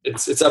 But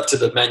it's up to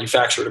the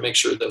manufacturer to make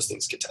sure those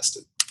things get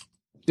tested.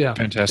 Yeah,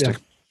 fantastic.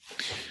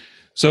 Yeah.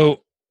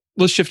 So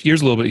let's shift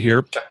gears a little bit here.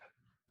 Okay.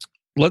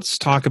 Let's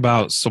talk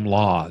about some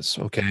laws,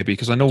 okay?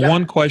 Because I know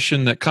one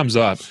question that comes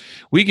up,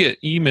 we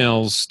get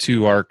emails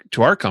to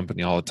our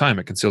company all the time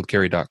at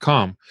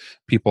concealedcarry.com,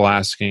 people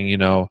asking,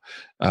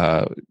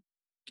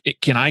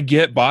 can I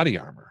get body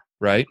armor,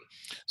 right?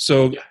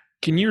 So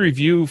can you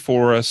review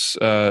for us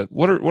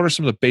what are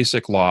some of the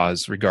basic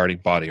laws regarding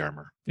body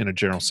armor in a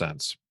general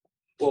sense?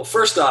 Well,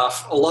 first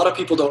off, a lot of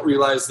people don't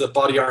realize that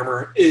body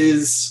armor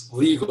is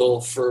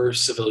legal for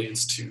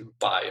civilians to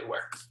buy and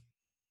wear.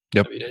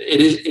 Yep. I mean,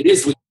 it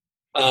is legal.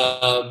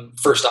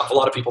 First off, a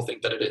lot of people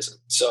think that it isn't.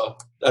 So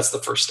that's the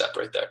first step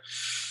right there.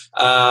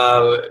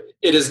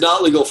 It is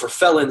not legal for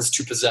felons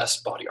to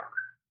possess body armor.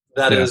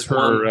 That is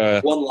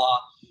one law.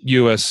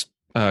 U.S.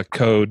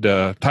 Code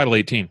Title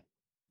 18.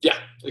 Yeah,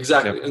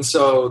 exactly. Yep. And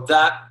so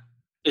that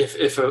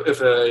if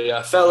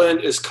a felon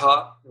is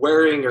caught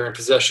wearing or in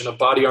possession of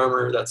body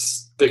armor,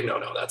 that's big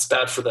no-no. That's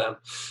bad for them.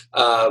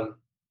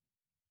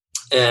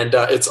 And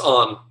it's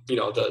on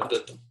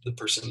the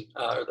person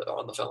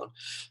on the felon.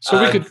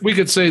 So we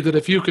could say that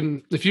if you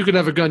can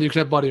have a gun, you can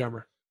have body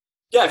armor.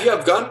 Yeah, if you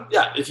have a gun,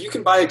 if you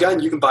can buy a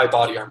gun, you can buy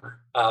body armor.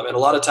 And a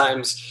lot of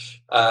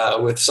times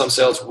with some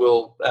sales,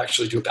 we'll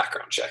actually do a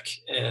background check.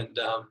 And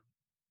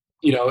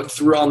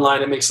through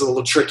online, it makes it a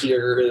little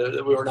trickier.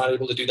 We were not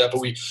able to do that,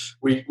 but we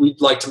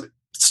like to.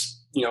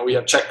 We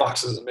have check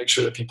boxes and make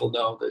sure that people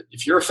know that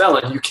if you're a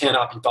felon, you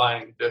cannot be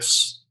buying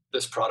this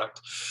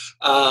product.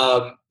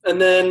 And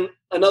then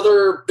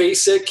another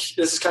basic,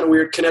 this is kind of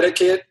weird,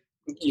 Connecticut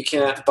You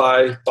can't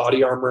buy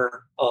body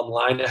armor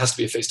online. It has to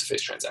be a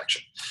face-to-face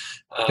transaction.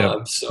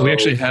 Yep. So We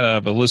actually had a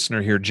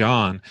listener here,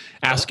 John,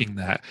 asking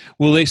that.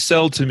 Will they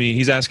sell to me?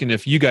 He's asking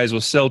if you guys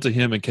will sell to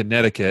him in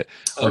Connecticut,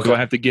 or do I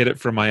have to get it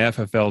from my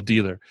FFL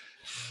dealer?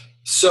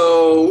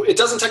 So it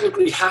doesn't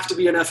technically have to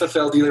be an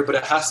FFL dealer, but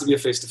it has to be a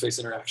face-to-face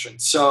interaction.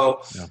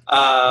 So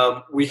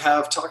we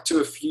have talked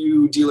to a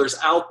few dealers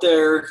out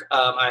there.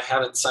 I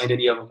haven't signed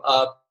any of them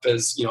up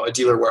as a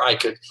dealer where I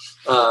could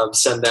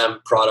send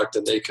them product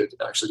and they could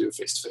actually do a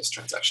face-to-face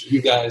transaction.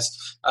 You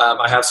guys,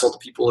 I have sold to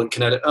people in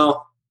Connecticut.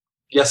 Oh,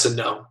 yes and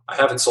no. I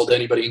haven't sold to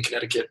anybody in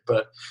Connecticut,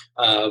 but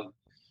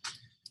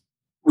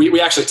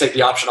we actually take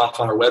the option off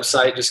on our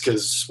website just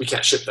because we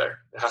can't ship there.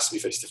 It has to be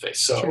face-to-face.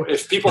 So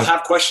if people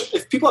have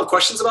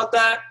questions about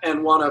that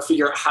and want to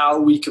figure out how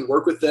we can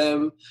work with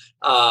them,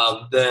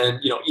 then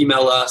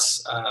email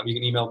us. You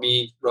can email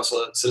me,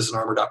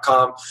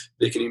 Russell@citizenarmor.com.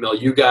 They can email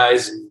you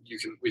guys, and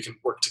we can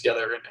work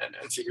together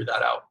and figure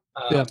that out.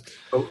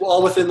 But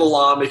all within the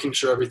law, making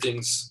sure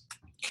everything's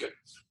good.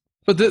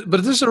 But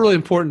this is a really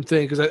important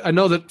thing, because I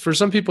know that for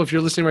some people, if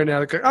you're listening right now,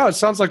 like, oh, it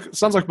sounds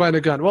like buying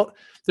a gun. Well,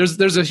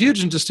 there's a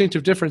huge and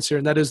distinctive difference here,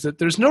 and that is that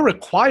there's no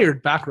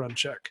required background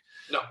check.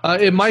 No.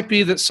 It might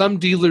be that some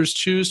dealers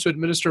choose to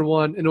administer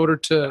one in order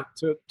to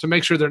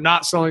make sure they're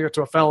not selling it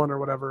to a felon or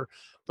whatever,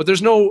 but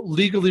there's no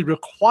legally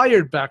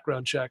required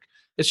background check.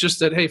 It's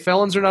just that, hey,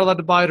 felons are not allowed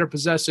to buy it or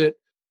possess it,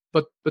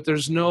 but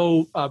there's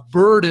no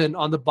burden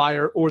on the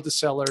buyer or the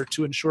seller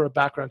to ensure a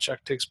background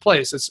check takes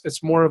place.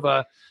 It's more of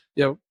a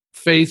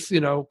faith,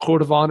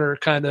 court of honor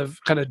kind of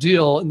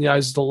deal in the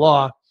eyes of the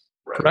law.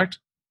 Right. Correct?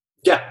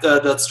 Yeah,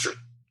 that's true.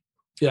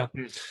 Yeah.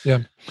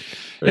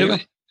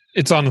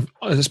 It's on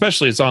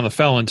the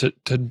felon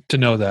to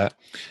know that.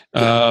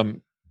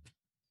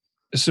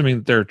 Assuming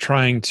that they're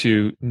trying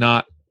to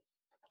not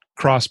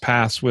cross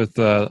paths with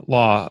the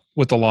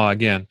law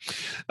again.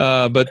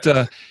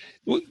 But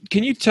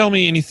can you tell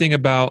me anything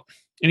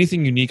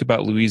unique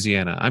about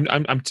Louisiana?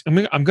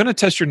 I'm going to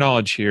test your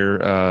knowledge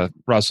here,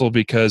 Russell,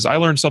 because I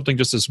learned something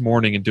just this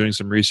morning in doing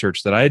some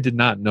research that I did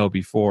not know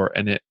before,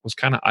 and it was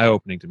kind of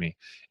eye-opening to me.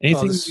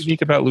 Anything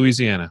unique about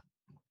Louisiana?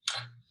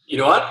 You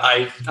know what?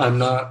 I'm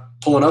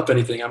not pulling up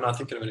anything. I'm not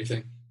thinking of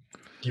anything.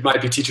 You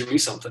might be teaching me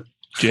something.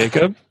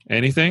 Jacob,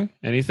 anything?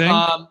 I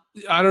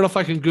don't know if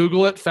I can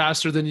Google it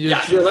faster than you.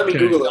 Yeah, here, let me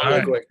Google it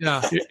real quick.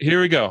 Yeah.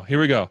 Here we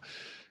go.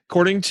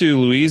 According to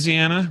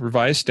Louisiana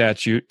Revised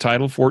Statute,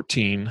 Title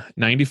 14,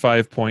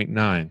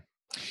 95.9,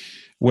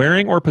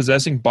 wearing or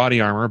possessing body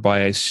armor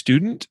by a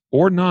student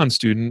or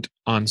non-student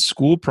on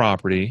school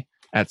property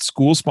at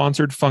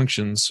school-sponsored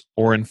functions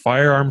or in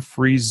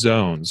firearm-free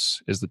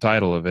zones is the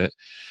title of it.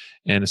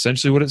 And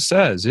essentially what it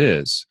says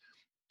is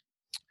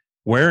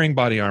wearing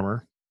body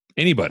armor,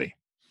 anybody,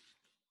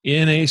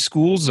 in a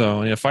school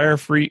zone, in a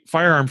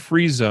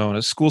firearm-free zone,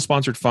 a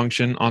school-sponsored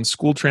function, on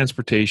school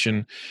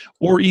transportation,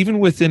 or even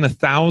within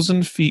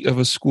 1,000 feet of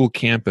a school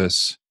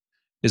campus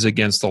is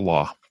against the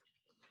law.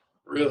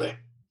 Really?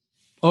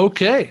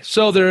 Okay.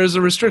 So there is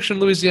a restriction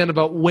in Louisiana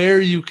about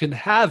where you can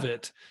have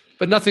it,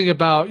 but nothing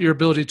about your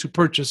ability to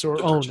purchase or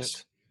own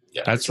it.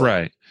 Yeah, that's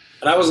right.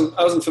 And I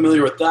wasn't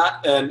familiar with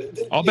that. And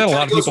I'll bet a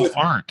lot of people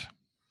aren't.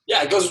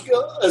 Yeah, it goes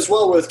as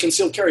well with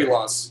concealed carry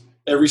laws.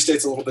 Every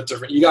state's a little bit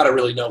different. You got to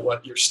really know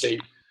what your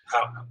state,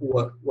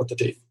 what the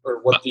date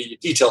or what the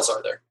details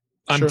are there.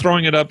 I'm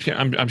throwing it up here.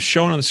 I'm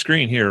showing on the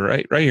screen here,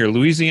 right here.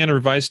 Louisiana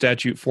Revised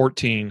Statute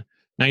 14,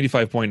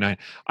 95.9.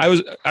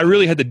 I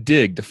really had to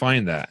dig to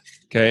find that.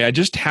 Okay, I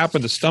just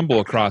happened to stumble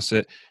across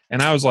it,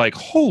 and I was like,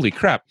 "Holy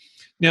crap!"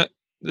 Now,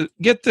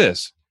 get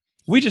this.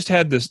 We just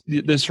had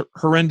this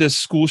horrendous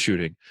school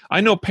shooting.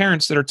 I know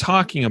parents that are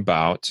talking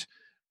about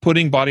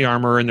putting body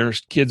armor in their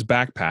kids'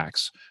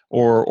 backpacks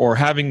or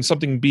having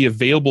something be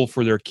available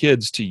for their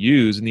kids to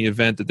use in the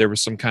event that there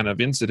was some kind of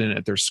incident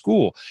at their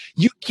school.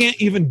 You can't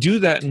even do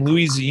that in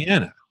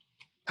Louisiana.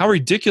 How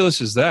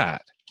ridiculous is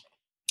that?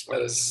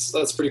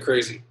 That's pretty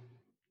crazy.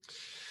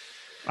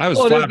 I was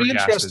it'd be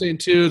interesting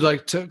too,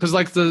 because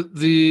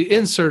the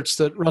inserts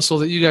that Russell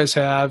that you guys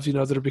have,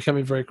 that are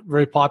becoming very,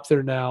 very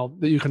popular now,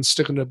 that you can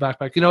stick into a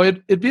backpack.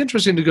 It'd be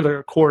interesting to go to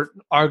a court,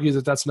 argue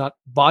that that's not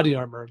body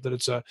armor, that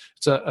it's a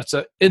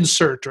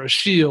insert or a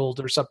shield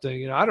or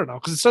something. I don't know,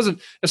 because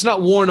it's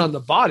not worn on the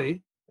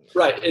body.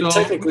 Right, and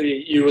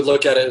technically you would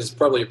look at it as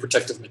probably a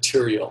protective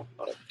material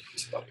on a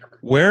piece of body armor.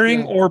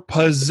 Wearing or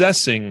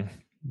possessing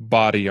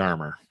body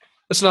armor.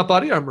 It's not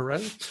body armor, right?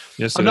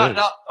 Yes, it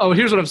is.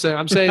 Here's what I'm saying.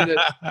 I'm saying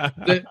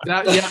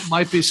that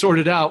might be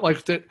sorted out.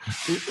 Like that,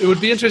 it would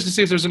be interesting to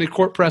see if there's any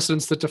court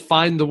precedents that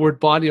define the word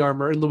body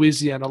armor in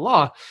Louisiana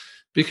law,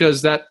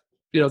 because that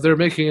they're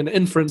making an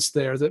inference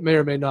there that may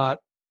or may not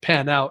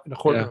pan out in a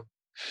courtroom. Yeah.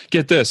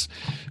 Get this.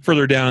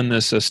 Further down in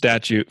this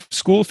statute,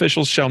 school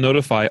officials shall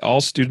notify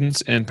all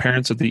students and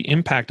parents of the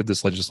impact of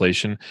this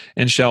legislation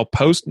and shall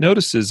post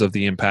notices of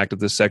the impact of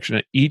this section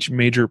at each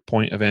major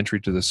point of entry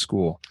to the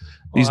school.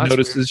 These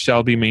notices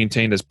shall be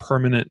maintained as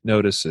permanent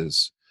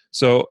notices.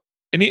 So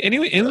any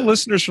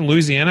listeners from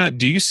Louisiana,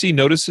 do you see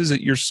notices at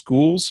your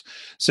schools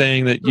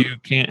saying that you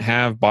can't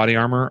have body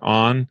armor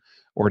on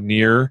or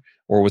near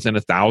or within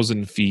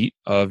 1,000 feet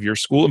of your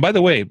school. And by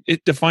the way,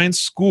 it defines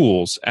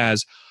schools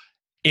as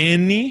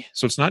any,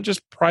 so it's not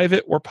just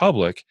private or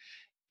public,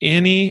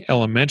 any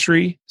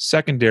elementary,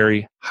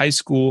 secondary, high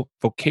school,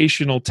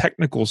 vocational,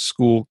 technical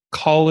school,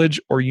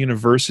 college, or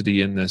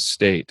university in this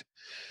state.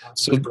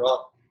 So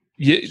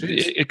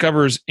it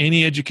covers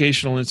any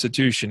educational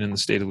institution in the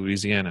state of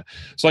Louisiana.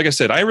 So like I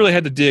said, I really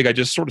had to dig. I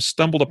just sort of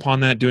stumbled upon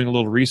that doing a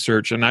little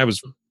research, and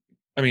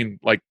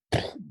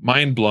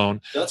mind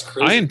blown. That's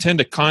crazy. I intend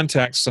to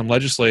contact some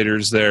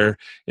legislators there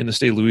in the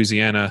state of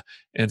Louisiana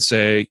and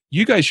say,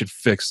 you guys should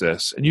fix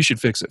this, and you should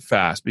fix it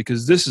fast,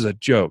 because this is a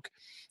joke.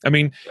 I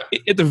mean,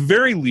 at the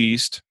very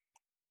least,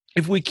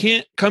 if we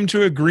can't come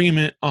to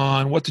agreement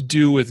on what to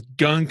do with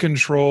gun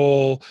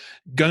control,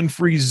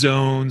 gun-free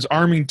zones,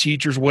 arming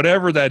teachers,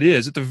 whatever that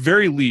is, at the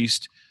very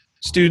least,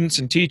 students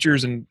and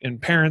teachers and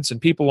parents and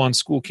people on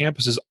school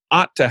campuses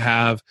ought to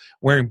have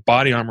wearing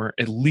body armor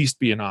at least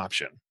be an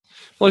option.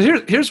 Well,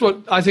 here's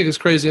what I think is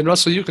crazy, and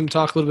Russell, you can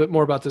talk a little bit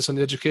more about this on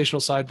the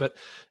educational side, but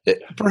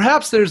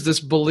perhaps there's this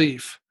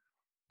belief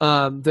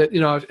that,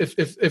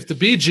 if the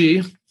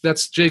BG,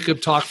 that's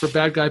Jacob talk for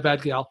bad guy,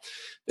 bad gal,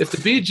 if the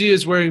BG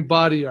is wearing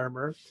body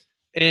armor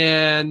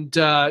and,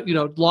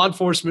 law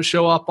enforcement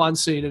show up on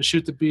scene and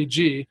shoot the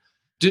BG,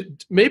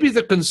 maybe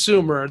the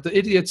consumer, the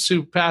idiots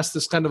who passed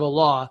this kind of a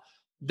law,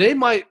 they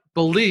might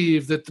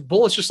believe that the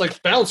bullets just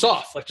like bounce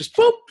off, like just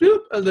boop,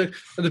 boop, and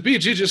the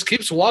BG just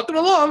keeps walking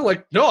along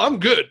like, no, I'm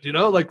good,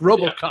 like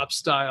RoboCop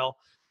style.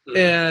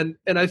 And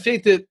I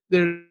think that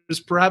there's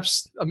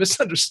perhaps a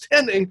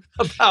misunderstanding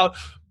about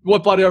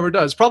what body armor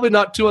does. Probably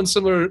not too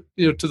unsimilar,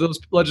 to those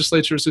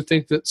legislatures who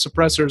think that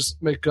suppressors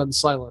make guns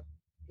silent.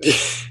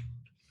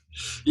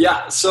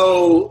 Yeah.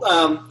 So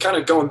kind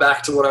of going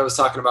back to what I was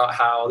talking about,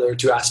 how there are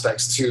two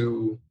aspects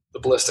to the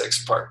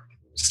ballistics part,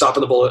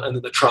 stopping the bullet and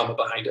then the trauma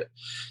behind it.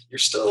 You're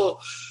still,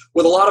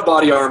 with a lot of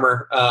body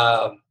armor,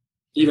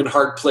 even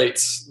hard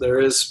plates, there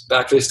is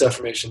backface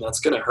deformation. That's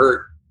going to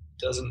hurt.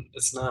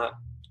 It's not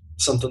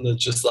something that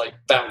just like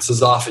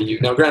bounces off of you.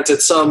 Now,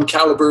 granted, some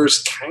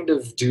calibers kind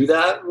of do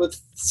that with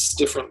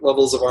different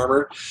levels of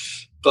armor,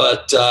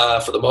 but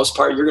for the most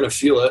part, you're going to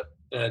feel it.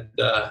 And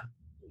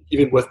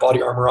even with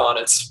body armor on,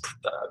 I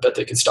bet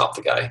they can stop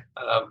the guy,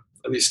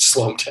 at least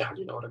slow him down.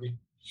 You know what I mean?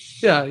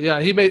 Yeah.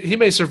 He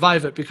may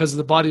survive it because of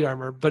the body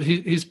armor, but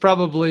he's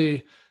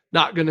probably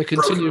not going to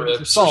continue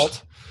to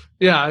assault.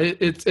 Yeah,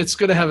 it's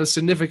going to have a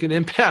significant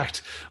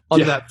impact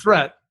on that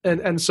threat.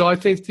 And so I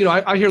think,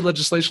 I hear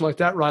legislation like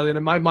that, Riley, and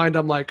in my mind,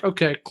 I'm like,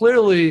 okay,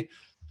 clearly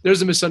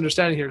there's a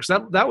misunderstanding here,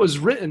 because that was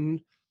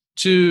written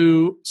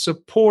to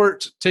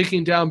support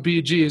taking down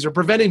BGs or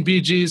preventing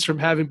BGs from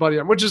having body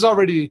armor, which is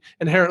already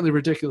inherently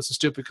ridiculous and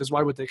stupid, because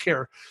why would they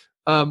care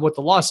what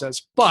the law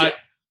says? But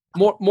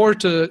more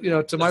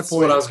to, to my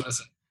point. What I was going to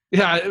say.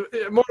 Yeah,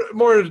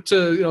 more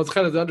to,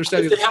 kind of the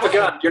understanding. If they have a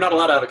gun, you're not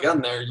allowed to have a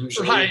gun there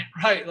usually.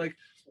 Right. Like,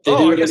 they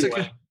do I it guess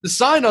anyway. The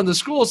sign on the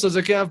school says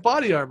they can't have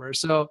body armor.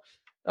 So,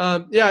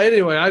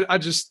 anyway, I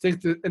just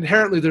think that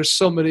inherently there's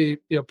so many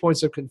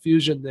points of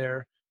confusion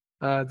there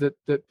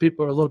that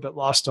people are a little bit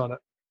lost on it.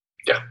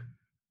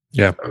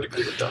 Yeah. I would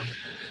agree with that.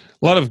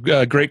 A lot of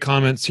great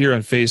comments here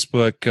on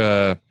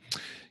Facebook.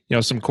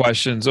 Some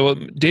questions. Oh,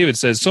 David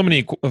says, so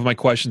many of my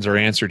questions are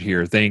answered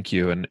here. Thank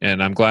you.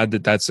 And I'm glad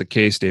that that's the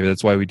case, David.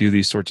 That's why we do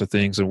these sorts of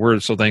things. And we're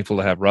so thankful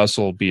to have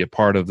Russell be a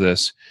part of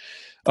this.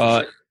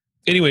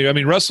 Anyway, I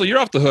mean, Russell, you're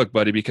off the hook,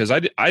 buddy, because I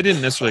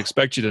didn't necessarily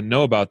expect you to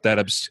know about that.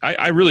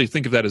 I really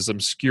think of that as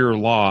obscure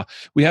law.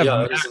 We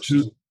have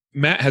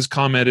Matt has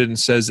commented and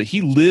says that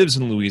he lives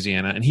in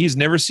Louisiana and he's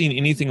never seen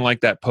anything like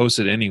that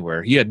posted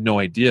anywhere. He had no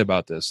idea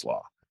about this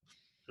law.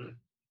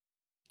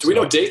 Do we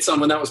know dates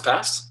on when that was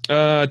passed?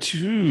 I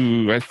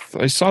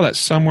saw that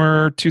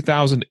somewhere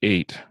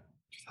 2008.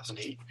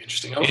 2008.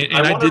 Interesting.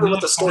 I wonder what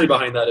the story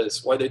behind that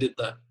is, why they did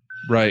that.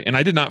 Right. And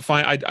I did not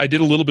find, I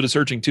did a little bit of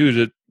searching too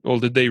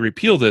did they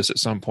repeal this at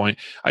some point?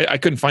 I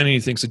couldn't find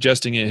anything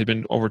suggesting it had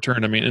been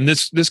overturned. I mean, and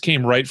this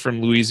came right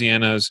from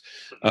Louisiana's,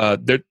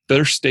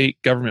 their state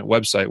government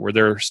website where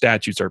their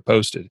statutes are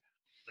posted.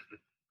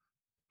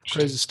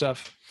 Crazy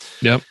stuff.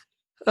 Yep.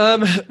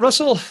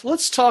 Russell,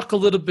 let's talk a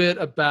little bit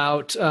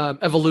about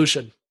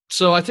evolution.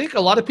 So I think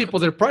a lot of people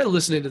that are probably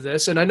listening to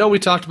this, and I know we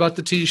talked about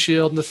the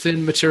T-shield and the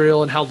thin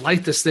material and how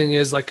light this thing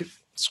is, like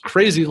it's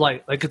crazy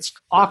light, like it's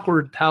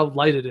awkward how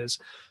light it is.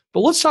 But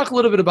let's talk a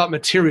little bit about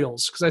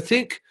materials, because I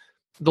think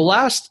the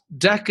last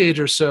decade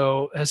or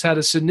so has had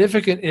a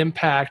significant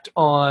impact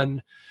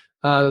on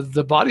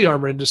the body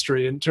armor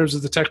industry in terms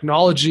of the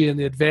technology and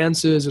the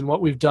advances and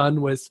what we've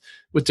done with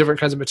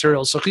different kinds of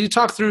materials. So can you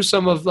talk through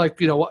some of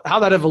how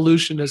that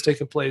evolution has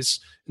taken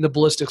place in the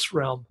ballistics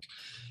realm?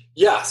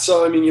 Yeah.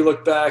 So, I mean, you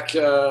look back,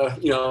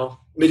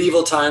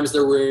 medieval times,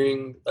 they're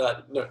wearing.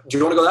 No, do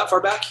you want to go that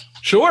far back?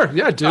 Sure.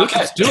 Yeah, dude. Okay.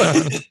 Let's do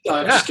it. No,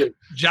 I'm just kidding.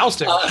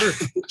 Jousting.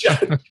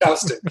 Sure.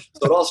 Jousting.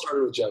 So it all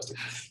started with jousting.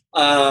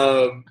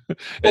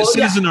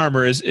 Citizen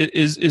armor, is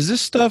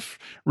this stuff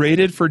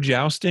rated for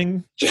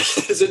jousting?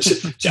 Is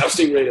it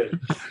jousting rated?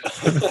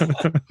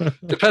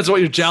 Depends on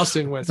what you're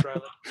jousting with,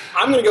 Riley.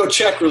 I'm going to go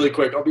check really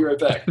quick. I'll be right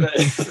back.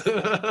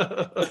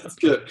 That's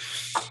good.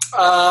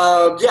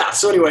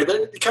 So anyway,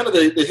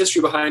 the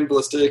history behind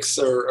ballistics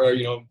or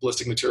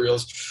ballistic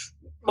materials.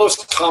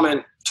 Most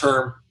common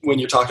term when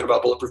you're talking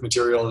about bulletproof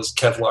material is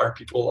Kevlar.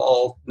 People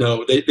all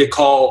know they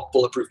call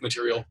bulletproof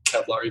material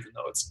Kevlar, even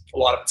though a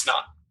lot of it's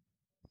not.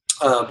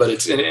 But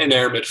it's an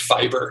aramid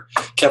fiber.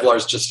 Kevlar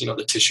is just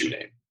the tissue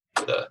name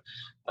for the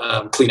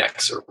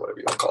Kleenex or whatever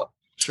you want to call it.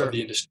 Sure. Of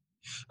the industry.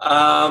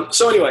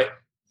 So anyway,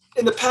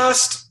 in the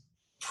past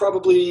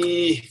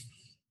probably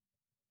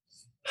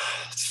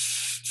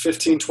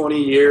 15,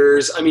 20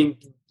 years, I mean,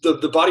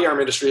 the body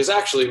armor industry has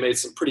actually made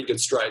some pretty good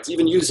strides,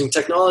 even using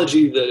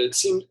technology that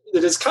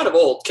is kind of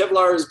old.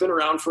 Kevlar has been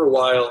around for a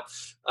while,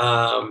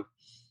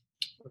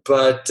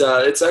 but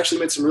it's actually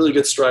made some really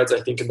good strides,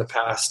 I think, in the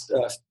past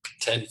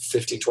 10,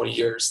 15, 20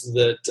 years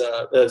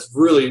that has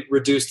really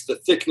reduced the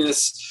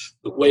thickness,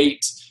 the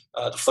weight,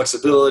 the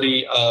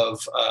flexibility of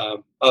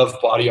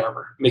body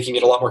armor, making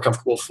it a lot more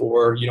comfortable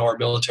for our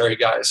military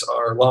guys,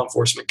 our law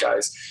enforcement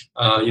guys.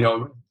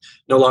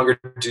 No longer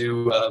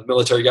do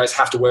military guys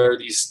have to wear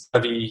these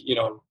heavy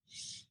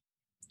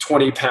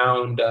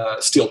 20-pound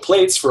steel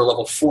plates for a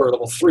level 4 or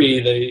level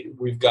 3.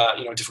 We've got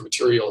different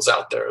materials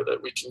out there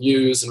that we can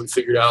use, and we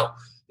figured out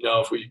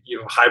if we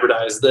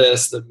hybridize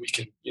this, then we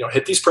can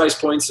hit these price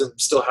points and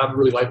still have a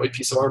really lightweight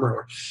piece of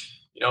armor.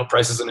 Or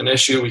price isn't an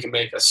issue. We can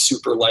make a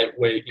super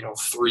lightweight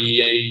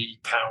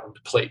 3-pound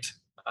plate.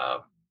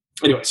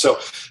 Anyway, so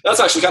that's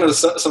actually kind of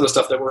some of the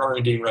stuff that we're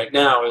R&Ding right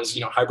now is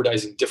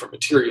hybridizing different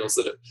materials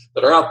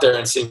that are out there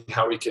and seeing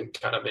how we can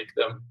kind of make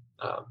them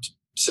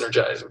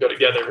synergize and go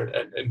together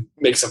and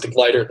make something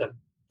lighter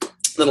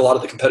than a lot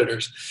of the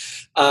competitors.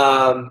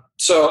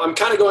 So I'm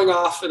kind of going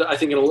off, I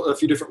think, in a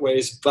few different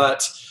ways,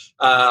 but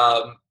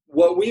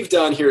what we've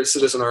done here at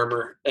Citizen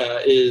Armor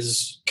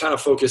is kind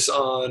of focus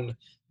on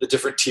the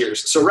different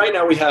tiers. So right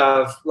now we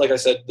have, like I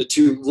said, the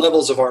 2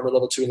 levels of armor,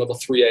 level 2 and level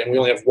 3A, and we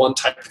only have one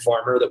type of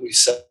armor that we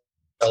sell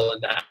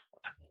in that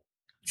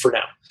for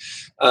now.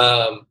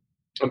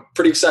 I'm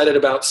pretty excited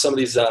about some of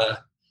these. I'm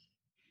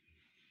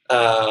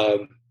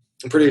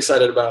pretty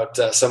excited about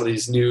some of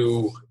these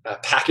new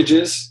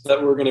packages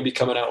that we're going to be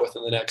coming out with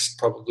in the next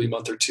probably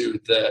month or two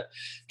that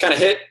kind of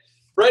hit.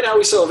 Right now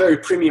we sell a very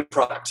premium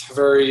product, a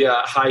very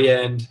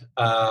high-end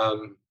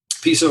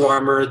piece of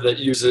armor that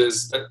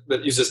uses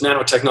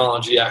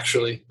nanotechnology.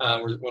 Actually,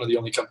 we're one of the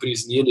only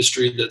companies in the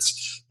industry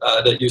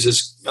that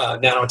uses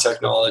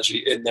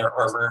nanotechnology in their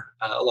armor,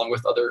 along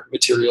with other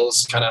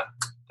materials, kind of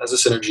as a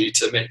synergy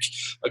to make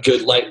a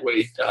good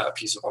lightweight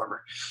piece of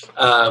armor.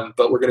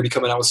 But we're going to be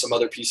coming out with some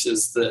other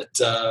pieces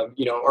that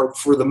are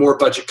for the more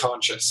budget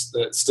conscious,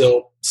 that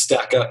still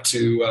stack up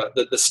to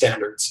the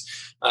standards.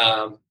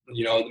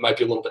 It might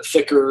be a little bit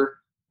thicker,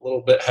 a little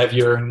bit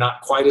heavier,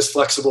 not quite as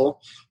flexible.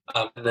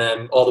 And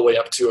then all the way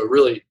up to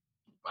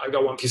I've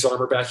got one piece of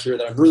armor back here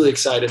that I'm really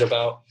excited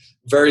about.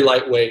 Very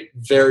lightweight,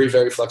 very,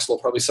 very flexible,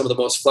 probably some of the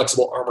most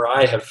flexible armor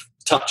I have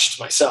touched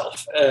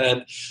myself.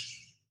 And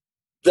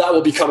that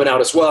will be coming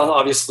out as well.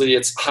 Obviously,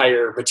 it's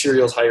higher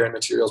end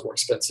materials, more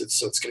expensive,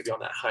 so it's going to be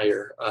on that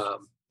higher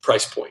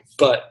price point.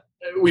 But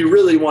we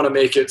really want to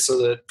make it so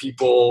that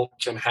people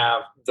can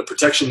have the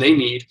protection they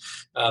need,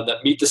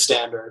 that meet the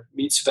standard,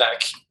 meet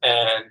spec,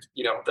 and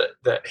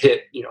that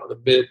hit the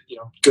mid,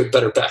 good,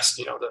 better, best.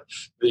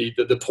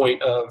 The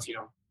point of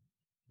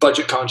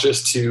budget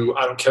conscious to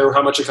I don't care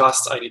how much it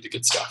costs, I need the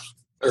good stuff,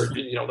 or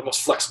the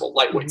most flexible,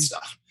 lightweight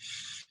stuff.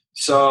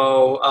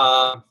 So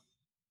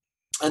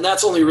and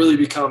that's only really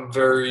become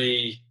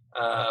very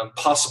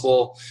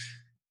possible.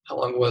 How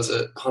long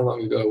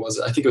ago was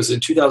it? I think it was in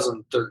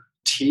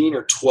 2013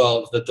 or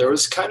 12 that there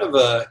was kind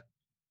of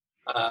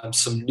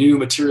some new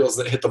materials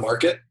that hit the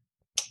market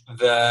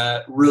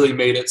that really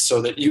made it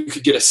so that you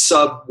could get a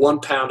sub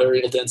 1 pound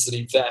aerial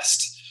density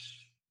vest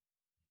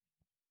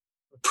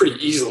pretty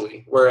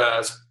easily.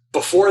 Whereas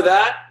before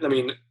that, I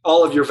mean,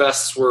 all of your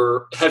vests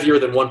were heavier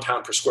than 1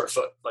 pound per square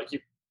foot. Like you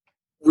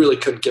really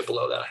couldn't get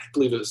below that. I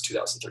believe it was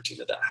 2013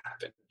 that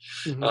happened.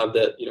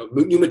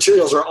 Mm-hmm. New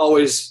materials are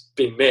always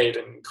being made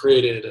and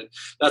created, and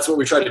that's what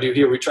we try to do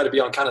here. We try to be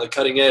on kind of the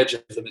cutting edge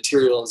of the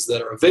materials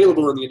that are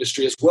available in the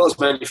industry, as well as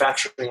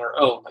manufacturing our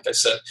own. Like I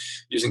said,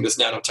 using this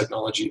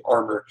nanotechnology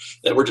armor,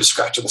 that we're just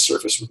scratching the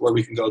surface with where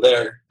we can go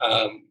there.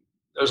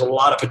 There's a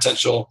lot of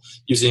potential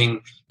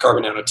using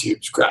carbon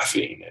nanotubes,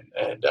 graphene,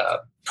 and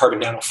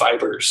carbon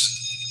nanofibers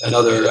and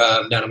other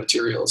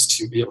nanomaterials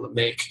to be able to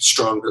make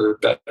stronger,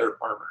 better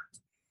armor.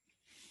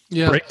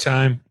 Yeah. Break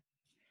time.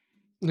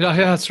 Yeah,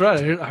 that's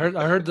right. I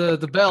heard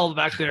the bell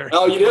back there.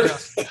 Oh, you did?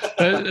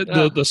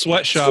 The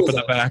sweatshop in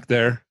the back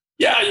there.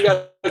 Yeah, you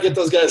got to get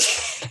those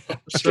guys.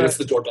 right. It's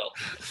the doorbell.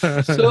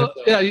 So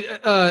yeah,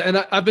 and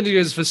I've been to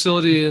your guys'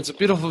 facility. It's a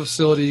beautiful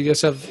facility. You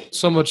guys have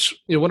so much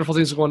wonderful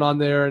things going on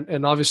there,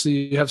 and obviously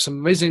you have some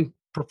amazing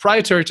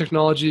proprietary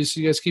technology. So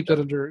you guys keep that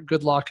under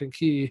good lock and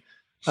key.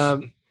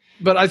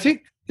 But I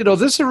think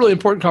this is a really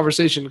important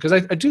conversation because I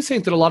do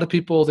think that a lot of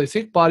people, they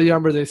think body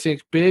armor, they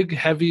think big,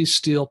 heavy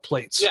steel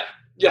plates.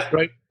 Yeah.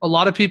 Right. A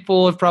lot of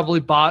people have probably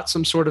bought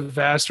some sort of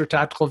vest or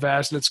tactical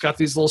vest, and it's got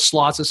these little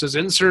slots that says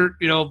insert,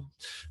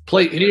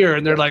 plate here,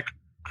 and they're like,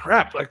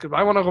 crap, like if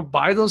I want to go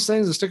buy those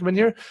things and stick them in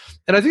here.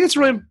 And I think it's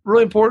really,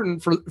 really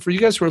important for you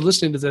guys who are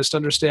listening to this to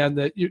understand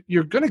that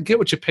you're going to get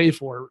what you pay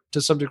for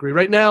to some degree.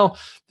 Right now,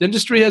 the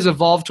industry has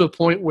evolved to a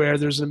point where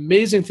there's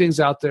amazing things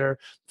out there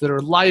that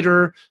are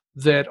lighter,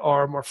 that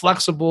are more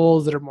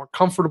flexible, that are more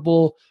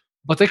comfortable,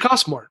 but they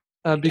cost more.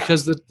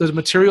 Because the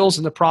materials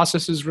and the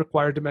processes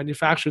required to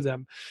manufacture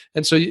them,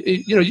 and so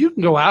you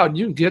can go out and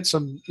you can get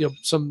some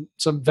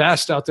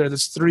vest out there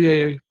that's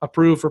 3A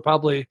approved for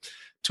probably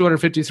 $250,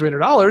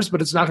 $300,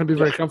 but it's not going to be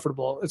very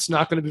comfortable. It's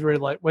not going to be very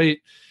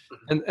lightweight,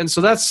 and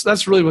so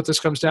that's really what this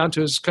comes down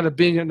to, is kind of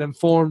being an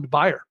informed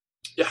buyer.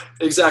 Yeah,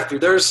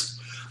 exactly.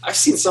 I've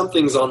seen some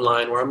things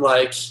online where I'm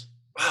like,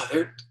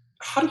 wow,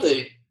 how do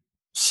they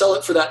sell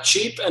it for that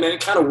cheap? And it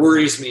kind of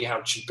worries me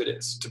how cheap it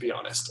is, to be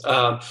honest.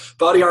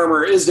 Body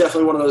armor is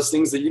definitely one of those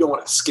things that you don't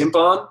want to skimp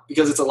on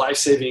because it's a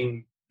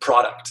life-saving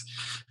product.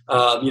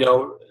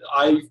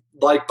 I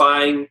like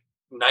buying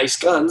nice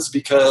guns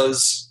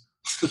because,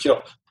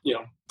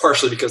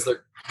 partially because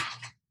they're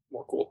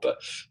more cool, but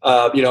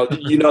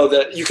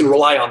that you can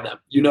rely on them.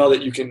 You know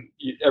that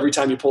every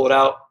time you pull it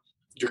out,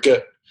 you're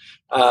good.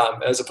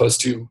 As opposed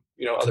to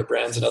other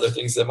brands and other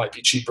things that might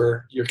be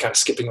cheaper, you're kind of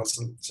skipping on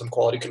some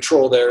quality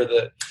control there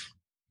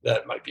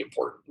that might be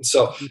important. And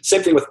so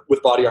same thing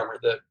with body armor,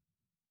 that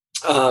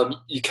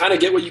you kind of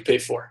get what you pay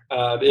for.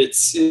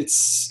 It's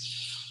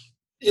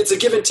a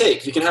give and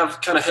take. You can have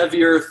kind of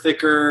heavier,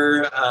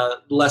 thicker,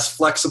 less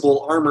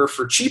flexible armor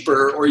for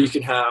cheaper, or you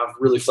can have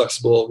really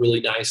flexible, really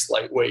nice,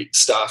 lightweight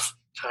stuff,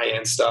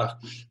 high-end stuff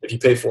if you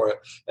pay for it.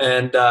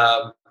 And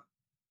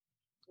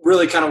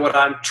really kind of what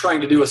I'm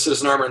trying to do with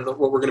Citizen Armor and what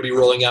we're going to be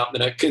rolling out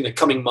in the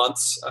coming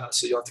months.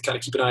 So you'll have to kind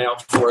of keep an eye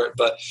out for it.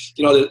 But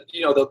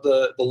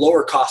the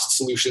lower cost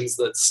solutions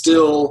that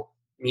still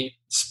meet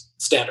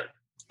standard.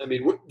 I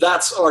mean,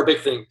 that's our big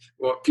thing.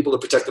 We want people to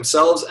protect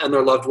themselves and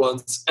their loved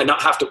ones, and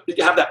not have to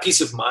have that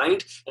peace of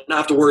mind and not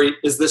have to worry,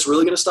 is this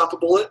really going to stop a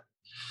bullet?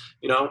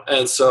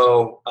 And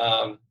so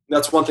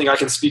that's one thing I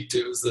can speak to,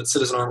 is that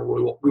Citizen Armor,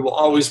 we will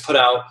always put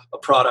out a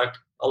product,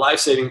 a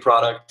life-saving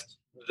product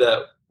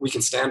that we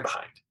can stand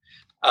behind.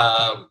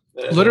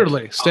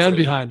 Literally stand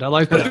behind. I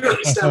like that.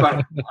 Literally stand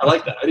behind. I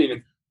like that. I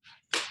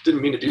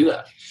didn't mean to do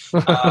that.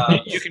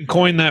 You can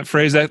coin that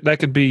phrase. That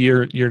could be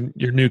your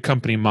new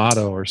company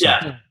motto or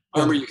something. Yeah.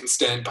 Armor you can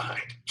stand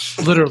behind.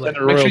 Literally.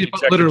 Make sure you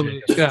put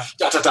literally. Yeah.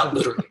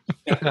 Literally.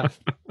 Yeah.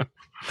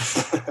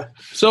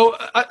 So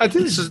I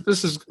think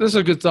this is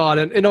a good thought.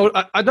 And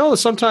I know that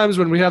sometimes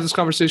when we have this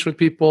conversation with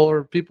people,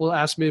 or people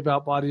ask me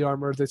about body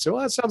armor, they say, well,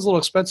 that sounds a little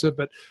expensive,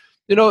 but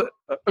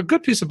a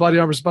good piece of body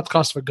armor is about the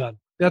cost of a gun.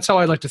 That's how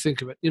I like to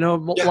think of it. A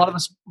lot of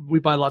us, we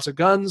buy lots of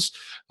guns.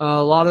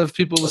 A lot of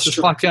people with this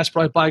podcast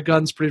probably buy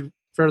guns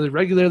fairly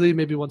regularly,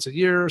 maybe once a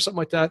year or something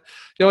like that.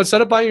 Instead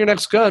of buying your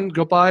next gun,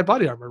 go buy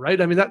body armor, right?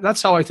 I mean,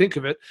 that's how I think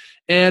of it.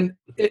 And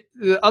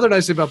the other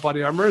nice thing about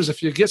body armor is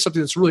if you get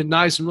something that's really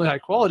nice and really high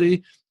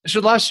quality, it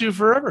should last you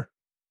forever.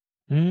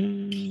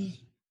 Doesn't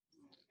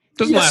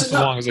last as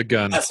long as a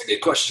gun. That's a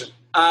good question.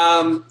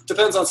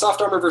 Depends on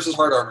soft armor versus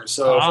hard armor.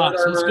 So hard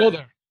armor let's go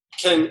there.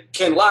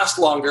 Can last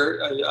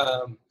longer.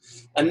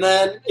 And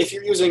then if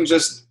you're using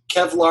just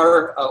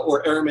Kevlar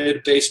or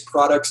Aramid based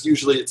products,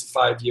 usually it's a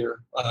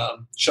 5-year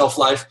shelf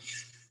life.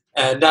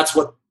 And that's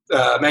what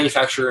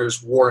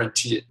manufacturers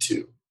warranty it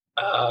to.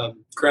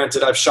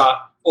 Granted, I've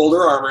shot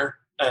older armor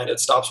and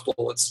it stops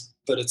bullets,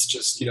 but it's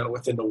just,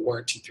 within the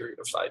warranty period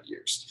of 5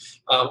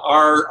 years.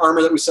 Our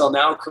armor that we sell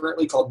now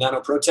currently, called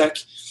Nano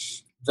Protec,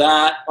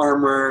 that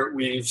armor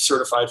we've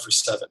certified for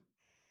 7.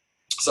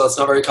 So it's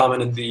not very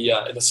common in the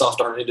soft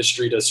armor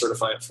industry to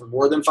certify it for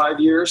more than 5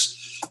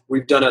 years.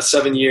 We've done a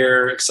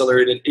 7-year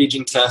accelerated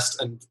aging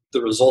test, and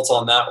the results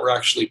on that were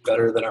actually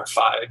better than our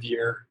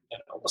 5-year,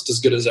 and almost as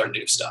good as our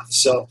new stuff.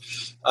 So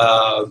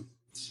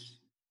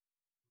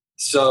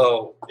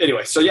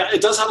anyway, yeah,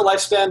 it does have a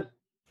lifespan,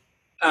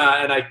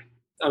 and I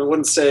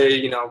wouldn't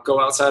say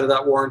go outside of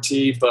that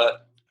warranty,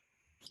 but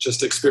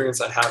just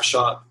experience, I have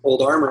shot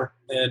old armor,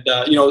 and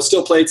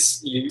steel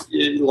plates,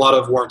 a lot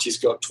of warranties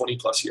go up 20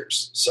 plus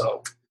years.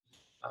 So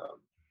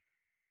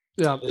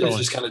it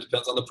just kind of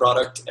depends on the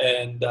product,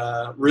 and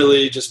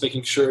really just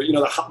making sure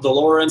the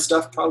lower end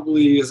stuff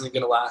probably isn't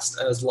going to last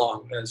as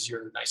long as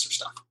your nicer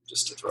stuff.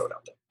 Just to throw it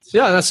out there.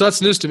 Yeah,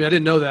 that's news to me. I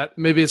didn't know that.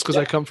 Maybe it's because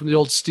I come from the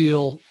old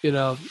steel,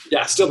 steel plates.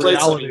 That's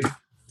going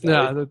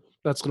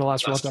to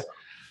last for a long time.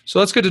 So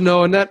that's good to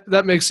know, and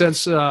that makes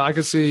sense. I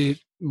can see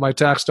my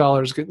tax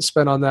dollars getting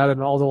spent on that,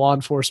 and all the law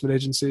enforcement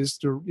agencies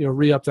to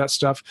re-up that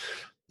stuff.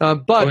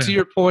 But to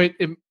your point,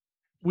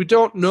 we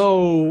don't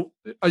know.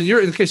 In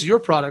the case of your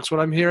products, what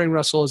I'm hearing,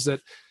 Russell, is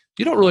that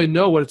you don't really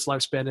know what its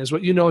lifespan is.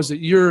 What you know is that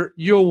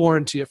you'll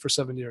warranty it for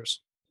 7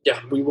 years. Yeah,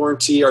 we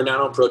warranty our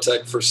Nano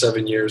Protect for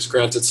 7 years.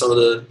 Granted, some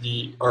of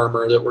the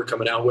armor that we're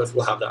coming out with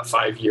will have that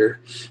 5-year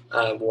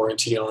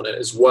warranty on it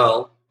as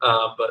well.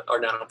 But our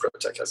Nano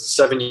Protect has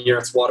a 7-year.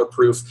 It's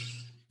waterproof.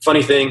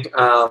 Funny thing,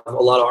 a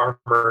lot of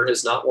armor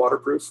is not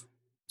waterproof.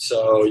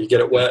 So you get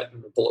it wet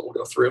and the bullet will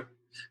go through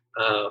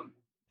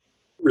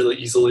really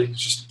easily. It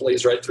just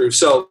blaze right through.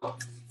 So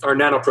our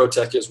Nano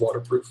Protect is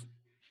waterproof.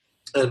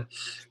 And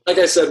like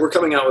I said, we're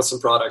coming out with some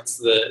products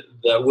that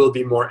will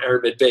be more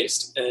aramid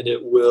based, and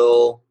it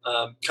will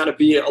kind of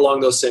be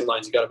along those same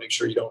lines. You got to make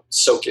sure you don't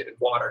soak it in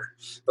water.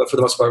 But for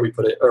the most part,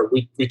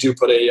 we do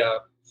put a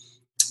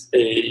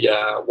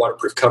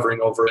waterproof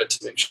covering over it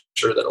to make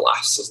sure that it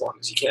lasts as long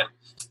as you can,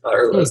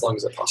 or as long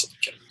as it possibly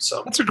can.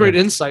 So that's a great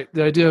insight.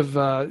 The idea of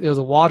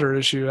the water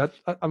issue.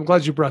 I'm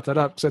glad you brought that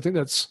up, because I think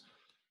that's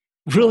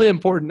really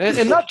important,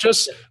 and not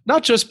just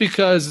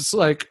because it's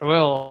like,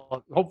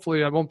 well,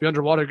 hopefully I won't be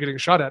underwater getting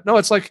shot at. No,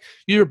 it's like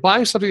you're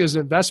buying something as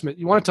an investment.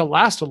 You want it to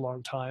last a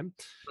long time,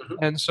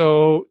 and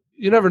so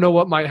you never know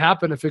what might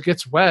happen if it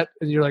gets wet,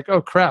 and you're like,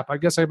 oh crap, I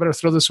guess I better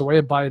throw this away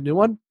and buy a new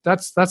one.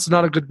 That's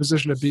not a good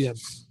position to be in.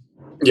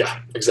 Yeah,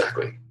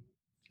 exactly.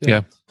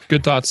 Yeah,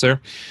 good thoughts there.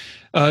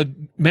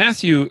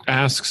 Matthew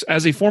asks,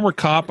 as a former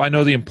cop, I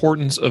know the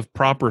importance of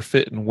proper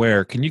fit and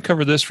wear. Can you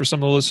cover this for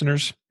some of the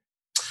listeners?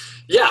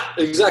 Yeah,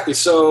 exactly.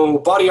 So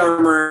body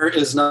armor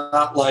is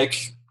not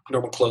like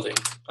normal clothing.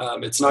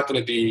 It's not going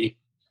to be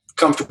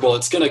comfortable.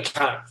 It's going to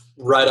kind of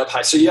ride up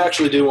high. So you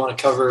actually do want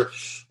to cover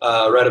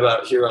right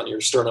about here on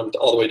your sternum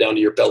all the way down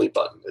to your belly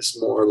button is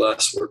more or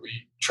less where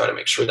we try to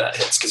make sure that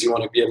hits, because you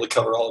want to be able to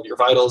cover all of your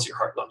vitals, your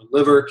heart, lung, and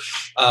liver.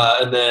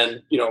 And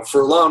then,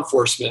 for law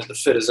enforcement, the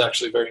fit is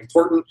actually very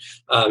important.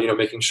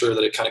 Making sure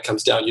that it kind of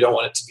comes down. You don't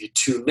want it to be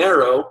too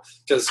narrow,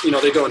 because,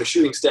 they go into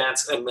shooting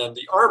stance, and then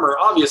the armor,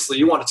 obviously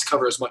you want it to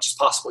cover as much as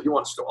possible. You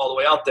want it to go all the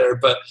way out there,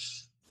 but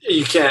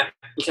you can't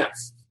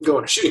go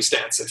into shooting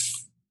stance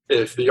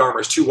if the armor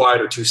is too wide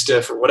or too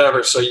stiff or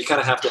whatever. So you kind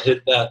of have to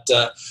hit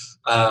that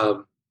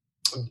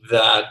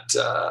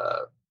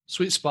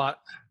sweet spot.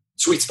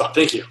 Sweet spot.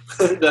 Thank you.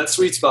 That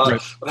sweet spot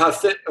of how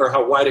thick or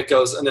how wide it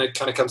goes, and then it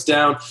kind of comes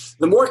down.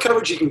 The more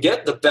coverage you can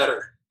get, the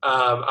better,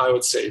 I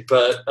would say.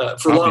 But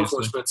for law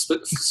enforcement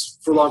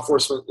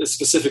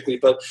specifically,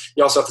 but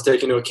you also have to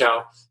take into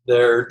account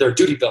their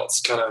duty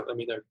belts.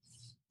 They're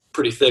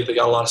pretty thick. They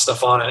got a lot of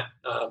stuff on it.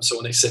 So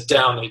when they sit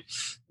down,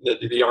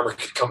 the armor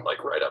could come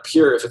like right up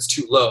here if it's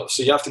too low.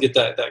 So you have to get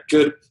that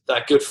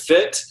good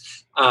fit.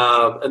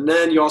 And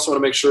then you also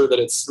want to make sure that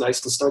it's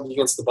nice and snug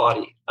against the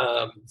body.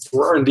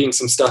 We're R&Ding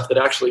some stuff that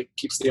actually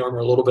keeps the armor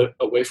a little bit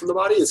away from the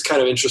body. It's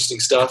kind of interesting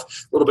stuff,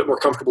 a little bit more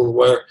comfortable to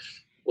wear.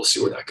 We'll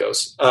see where that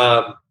goes.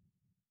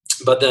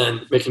 But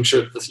then making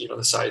sure that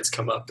the sides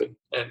come up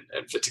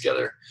and fit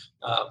together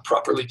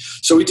properly.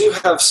 So we do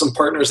have some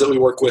partners that we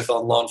work with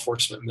on law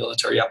enforcement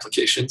military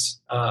applications,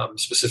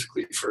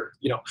 specifically for,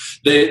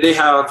 they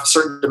have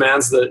certain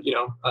demands that,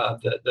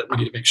 that we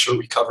need to make sure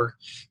we cover.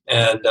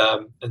 And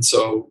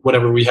so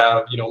whenever we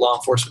have, law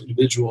enforcement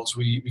individuals,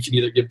 we can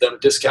either give them a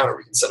discount, or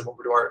we can send them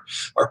over to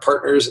our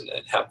partners and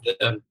have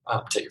them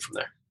take it from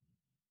there.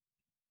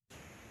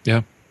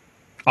 Yeah.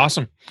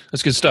 Awesome.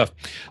 That's good stuff.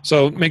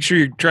 So make sure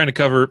you're trying to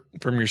cover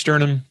from your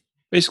sternum,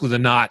 basically the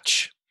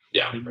notch.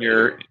 Yeah.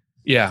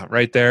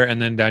 Right there. And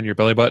then down your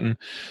belly button.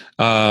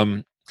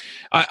 I'm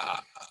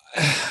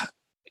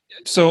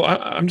just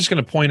going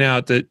to point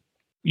out that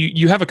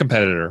you have a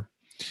competitor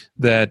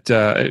that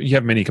you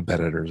have many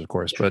competitors, of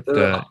course, but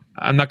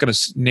I'm not going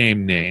to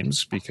name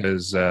names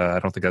because I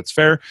don't think that's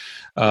fair.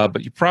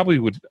 But you probably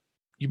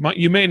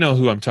you may know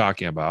who I'm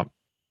talking about.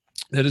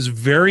 That is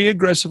very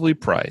aggressively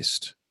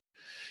priced.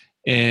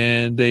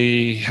 And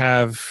they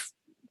have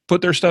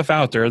put their stuff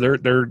out there.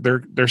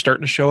 They're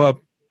starting to show up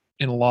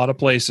in a lot of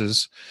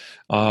places,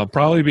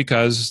 probably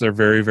because they're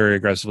very, very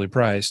aggressively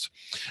priced.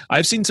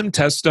 I've seen some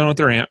tests done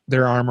with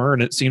their armor,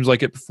 and it seems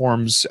like it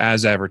performs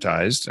as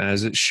advertised,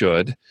 as it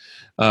should.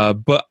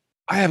 But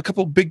I have a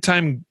couple big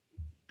time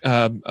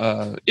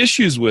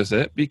issues with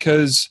it,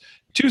 because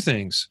two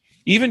things.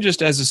 Even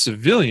just as a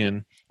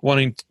civilian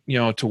wanting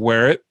to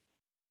wear it,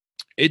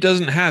 it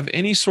doesn't have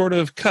any sort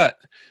of cut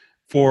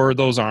for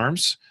those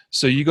arms.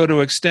 So you go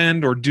to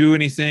extend or do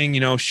anything,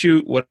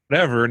 shoot,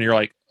 whatever, and you're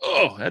like,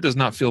 oh, that does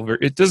not feel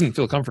it doesn't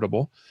feel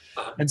comfortable.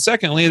 And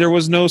secondly, there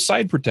was no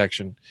side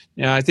protection.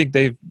 I think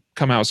they've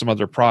come out with some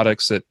other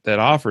products that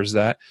offers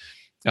that.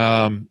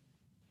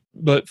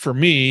 But for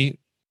me,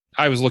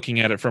 I was looking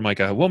at it from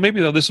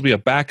maybe this will be a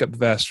backup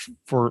vest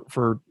for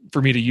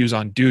me to use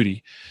on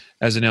duty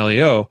as an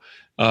LEO.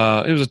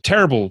 It was a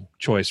terrible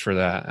choice for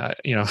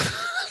that,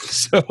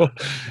 So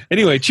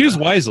anyway, choose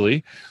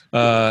wisely.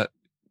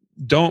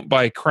 Don't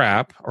buy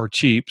crap or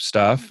cheap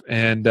stuff,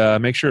 and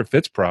make sure it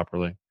fits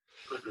properly.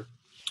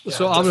 Yeah,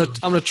 so I'm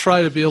gonna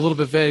try to be a little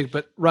bit vague,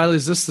 but Riley,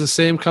 is this the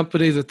same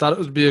company that thought it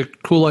would be a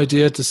cool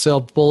idea to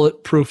sell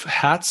bulletproof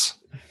hats?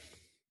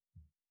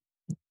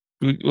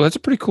 Well, that's a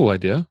pretty cool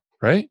idea.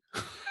 right?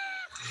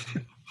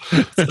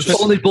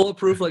 It's only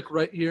bulletproof, like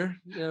right here,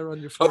 on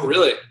your phone. Oh,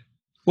 really?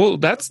 Well,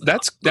 that's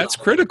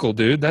critical,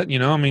 dude. That,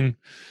 I mean,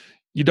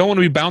 you don't want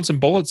to be bouncing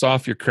bullets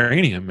off your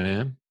cranium,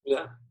 man.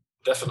 Yeah,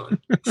 definitely.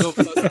 So,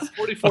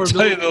 44 I'll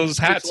tell you, millimeters those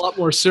hats, is a lot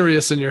more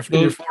serious in your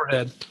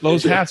forehead.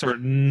 those hats are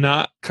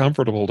not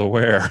comfortable to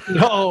wear.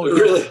 No,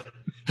 Really?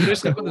 you're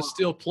just putting a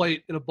steel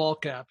plate in a ball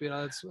cap.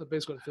 That's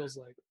basically what it feels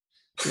like.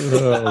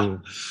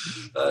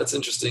 That's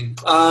interesting.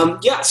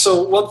 Yeah,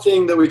 so one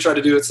thing that we try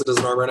to do at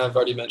Citizen Armor, and I've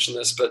already mentioned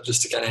this, but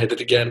just to kind of hit it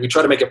again, we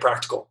try to make it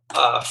practical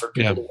for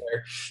people to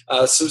wear,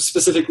 so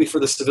specifically for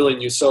the civilian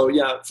use. So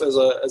yeah, as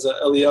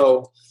a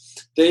LEO,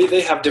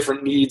 they have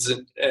different needs,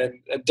 and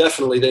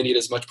definitely they need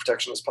as much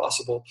protection as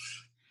possible.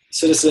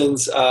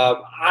 Citizens,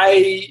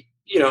 I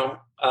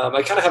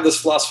kind of have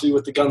this philosophy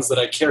with the guns that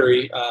I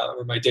carry,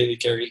 or my daily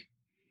carry.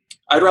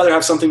 I'd rather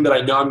have something that I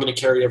know I'm going to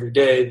carry every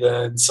day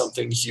than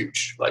something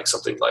huge, like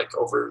something like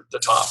over the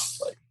top,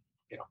 like,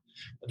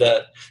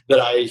 that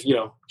I,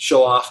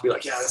 show off, be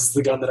like, yeah, this is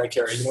the gun that I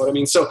carry. You know what I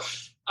mean? So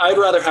I'd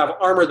rather have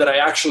armor that I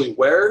actually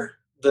wear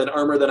than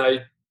armor that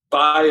I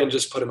buy and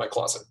just put in my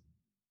closet.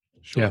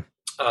 Yeah.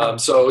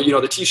 So,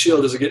 the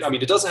T-Shield is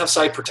it doesn't have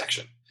side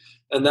protection.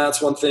 And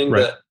that's one thing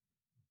that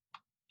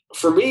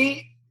for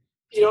me,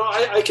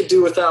 I could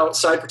do without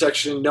side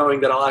protection, knowing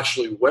that I'll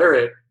actually wear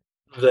it,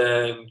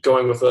 than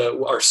going with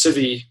our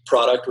Civi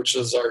product, which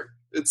is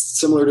it's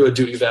similar to a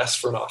duty vest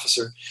for an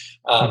officer.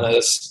 That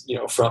is,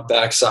 front,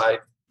 back, side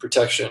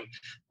protection.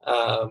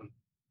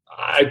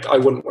 I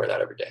wouldn't wear that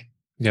every day.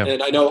 Yeah.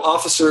 And I know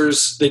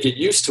officers, they get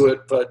used to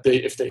it, but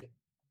if they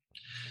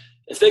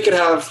could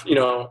have,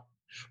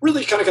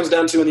 really kind of comes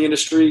down to in the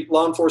industry,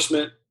 law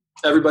enforcement,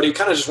 everybody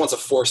kind of just wants a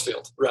force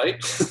field,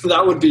 right?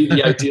 That would be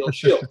the ideal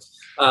shield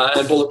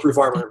and bulletproof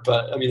armor,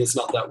 but it's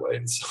not that way.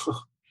 And so.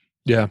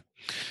 Yeah.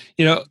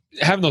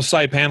 Having those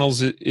side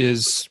panels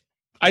is,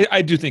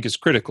 I do think is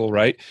critical,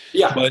 right?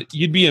 Yeah. But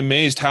you'd be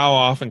amazed how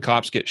often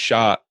cops get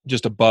shot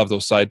just above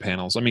those side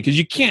panels. Because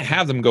you can't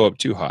have them go up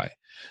too high,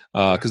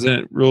 because then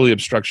it really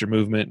obstructs your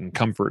movement and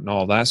comfort and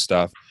all that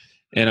stuff.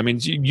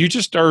 And you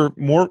just are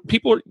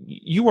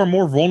you are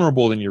more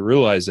vulnerable than you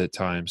realize at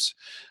times,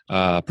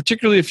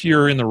 particularly if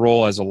you're in the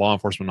role as a law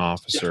enforcement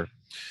officer. Yeah.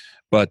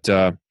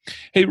 But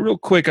hey, real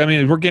quick,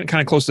 we're getting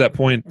kind of close to that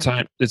point in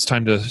time. It's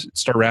time to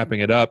start wrapping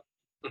it up.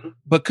 Mm-hmm.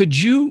 But could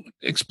you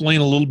explain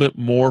a little bit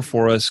more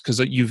for us? Because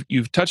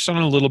you've touched on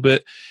it a little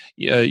bit.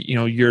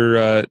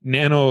 Your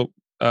nano,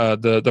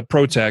 the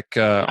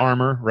ProTech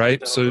armor,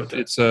 right? So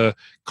it's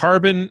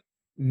carbon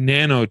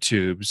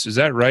nanotubes. Is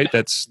that right?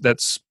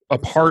 That's a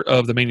part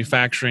of the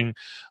manufacturing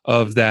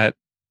of that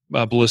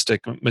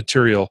ballistic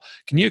material.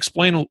 Can you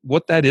explain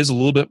what that is a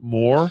little bit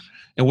more,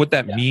 and what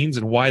that means,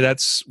 and why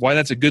that's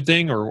a good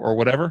thing, or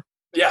whatever?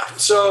 Yeah.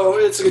 So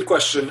it's a good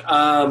question.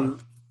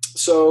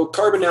 So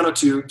carbon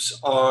nanotubes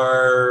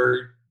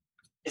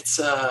it's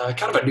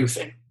kind of a new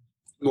thing,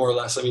 more or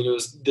less.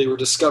 They were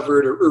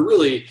discovered or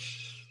really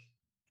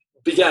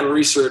began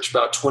research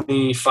about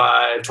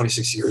 25,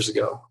 26 years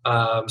ago.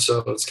 So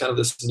it's kind of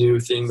this new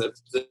thing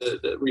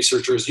that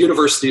researchers,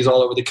 universities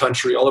all over the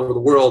country, all over the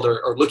world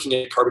are looking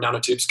at carbon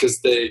nanotubes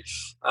because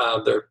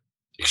they're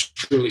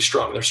extremely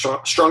strong. They're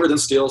stronger than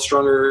steel,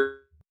 stronger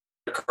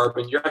than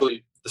carbon.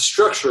 The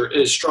structure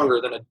is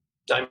stronger than a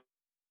diamond.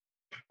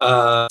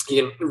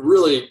 You can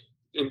really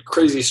in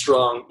crazy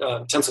strong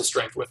tensile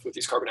strength with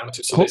these carbon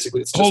nanotubes. So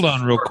basically, it's just hold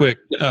on real quick,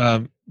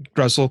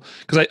 Russell,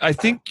 because I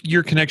think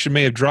your connection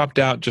may have dropped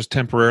out just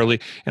temporarily,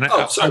 and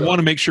I want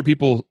to make sure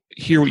people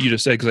hear what you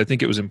just said, because I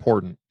think it was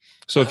important.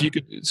 So if you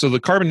could, so the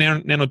carbon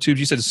nanotubes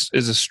you said is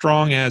as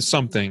strong as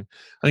something.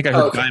 I think I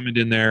heard diamond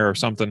in there or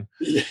something.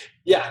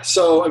 Yeah.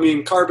 So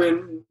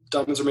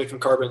diamonds are made from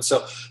carbon.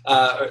 So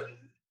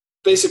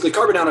basically,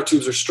 carbon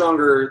nanotubes are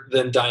stronger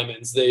than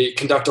diamonds. They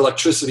conduct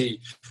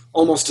electricity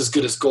almost as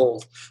good as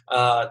gold.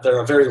 They're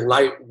a very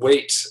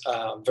lightweight,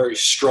 very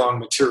strong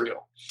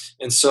material.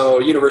 And so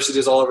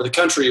universities all over the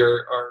country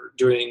are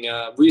doing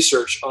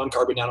research on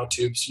carbon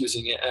nanotubes,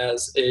 using it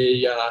as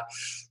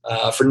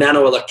for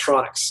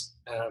nanoelectronics.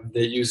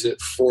 They use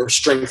it for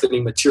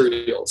strengthening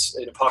materials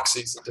in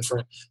epoxies and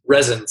different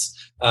resins.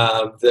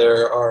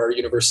 There are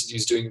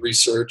universities doing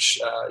research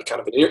kind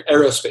of in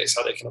aerospace,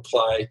 how they can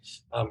apply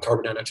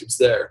carbon nanotubes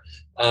there.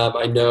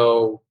 I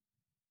know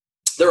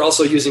they're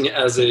also using it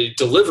as a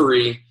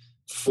delivery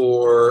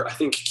for, I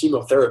think,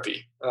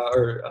 chemotherapy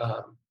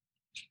or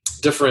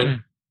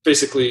different,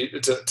 basically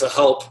to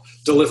help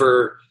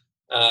deliver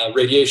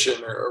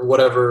radiation or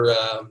whatever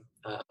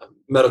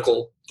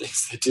medical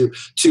things they do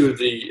to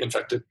the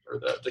infected or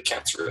the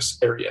cancerous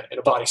area in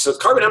a body. So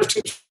carbon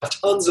nanotubes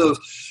have tons of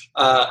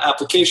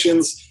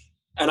applications.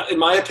 And in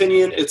my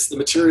opinion, it's the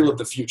material of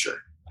the future.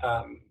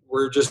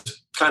 We're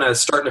just kind of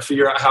starting to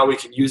figure out how we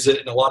can use it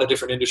in a lot of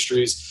different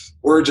industries.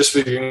 We're just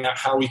figuring out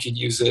how we can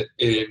use it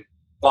in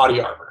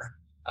body armor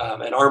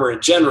and armor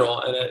in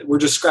general. And we're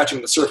just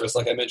scratching the surface,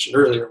 like I mentioned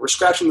earlier. We're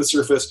scratching the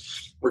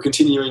surface. We're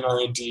continuing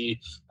R&D.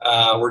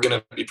 We're going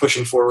to be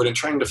pushing forward and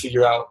trying to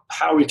figure out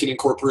how we can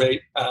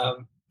incorporate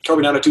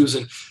carbon nanotubes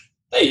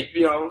hey,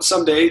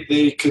 someday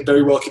they could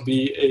very well could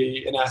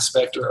be an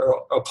aspect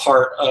or a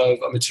part of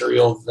a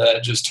material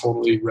that just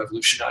totally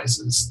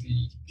revolutionizes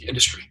the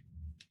industry.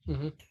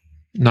 Mm-hmm.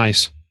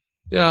 Nice.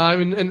 Yeah, I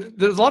mean, and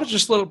there's a lot of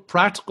just little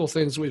practical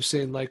things we've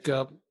seen, like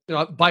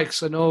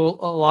bikes. I know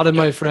a lot of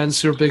my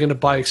friends who are big into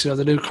bikes.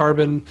 The new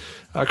carbon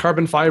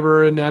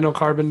fiber and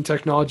nanocarbon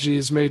technology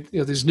has made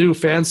these new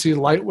fancy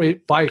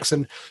lightweight bikes,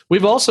 and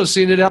we've also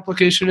seen it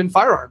application in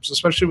firearms,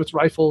 especially with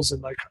rifles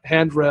and like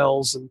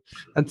handrails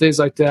and things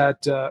like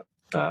that,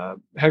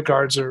 head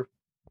guards or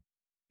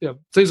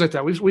things like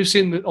that. We've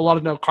seen a lot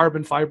of now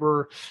carbon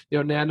fiber,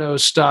 nano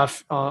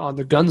stuff on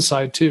the gun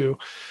side too.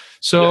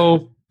 So.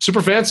 Yeah.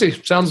 Super fancy.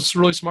 Sounds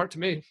really smart to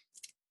me.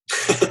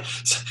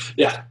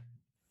 Yeah.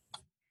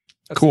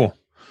 Cool.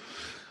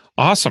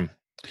 Awesome.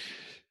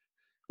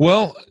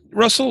 Well,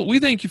 Russell, we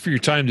thank you for your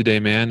time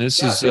today, man. This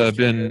has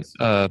been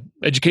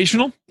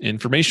educational,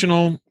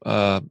 informational,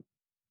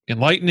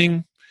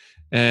 enlightening.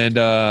 And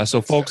so,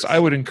 folks, I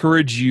would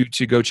encourage you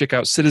to go check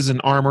out Citizen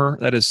Armor.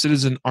 That is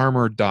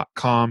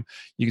citizenarmor.com.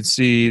 You can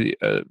see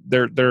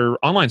their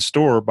online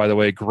store, by the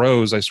way,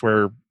 grows, I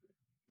swear,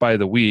 by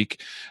the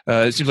week.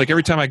 It seems like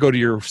every time I go to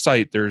your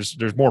site,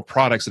 there's more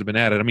products that have been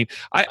added. I mean,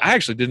 I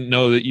actually didn't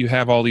know that you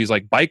have all these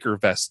like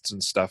biker vests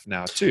and stuff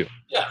now too.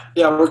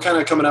 Yeah, we're kind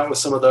of coming out with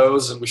some of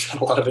those, and we've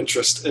had a lot of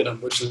interest in them,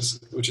 which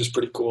is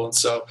pretty cool. And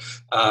so,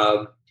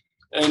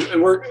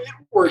 and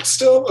we're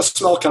still a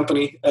small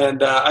company,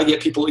 and I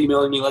get people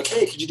emailing me like,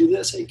 "Hey, could you do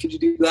this? Hey, could you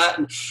do that?"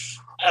 And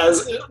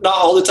as not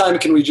all the time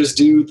can we just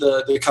do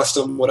the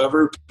custom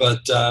whatever, but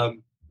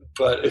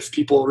if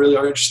people really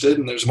are interested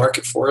and there's a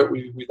market for it,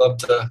 we love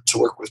to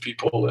work with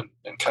people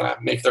and kind of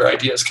make their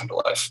ideas come to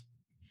life.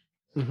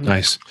 Mm-hmm.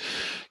 Nice.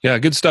 Yeah,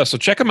 good stuff. So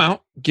check them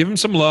out. Give them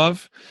some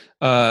love.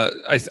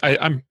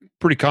 I'm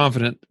pretty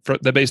confident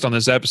that based on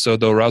this episode,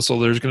 though, Russell,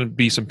 there's going to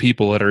be some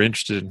people that are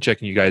interested in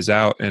checking you guys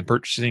out and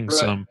purchasing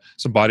some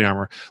body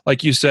armor.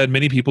 Like you said,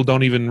 many people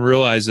don't even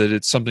realize that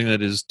it's something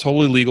that is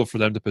totally legal for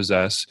them to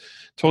possess,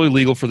 totally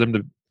legal for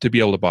them to be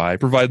able to buy,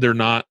 provided they're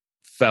not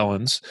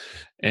felons.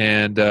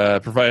 And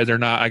provided they're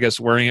not, I guess,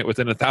 wearing it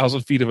within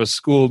 1,000 feet of a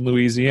school in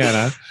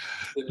Louisiana.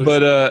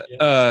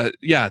 But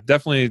yeah,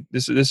 definitely,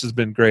 this has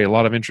been great. A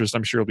lot of interest,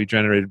 I'm sure, will be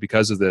generated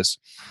because of this.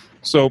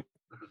 So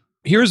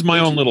here's my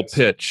own little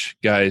pitch,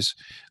 guys.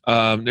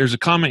 There's a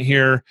comment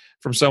here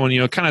from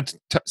someone, kind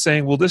of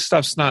saying, well, this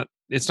stuff's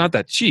it's not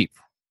that cheap,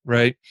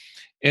 right?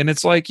 And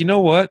it's like, you know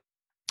what?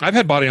 I've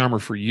had body armor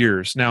for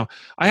years. Now,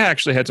 I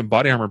actually had some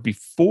body armor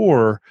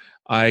before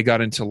I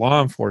got into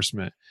law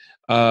enforcement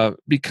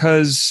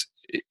because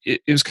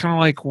it was kind of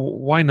like,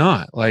 why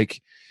not?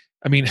 Like,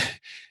 I mean,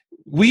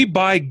 we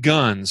buy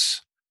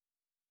guns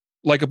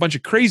like a bunch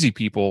of crazy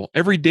people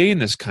every day in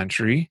this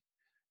country.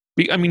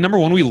 I mean, number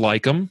one, we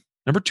like them.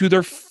 Number two,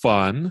 they're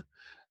fun.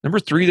 Number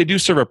three, they do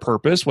serve a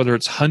purpose, whether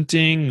it's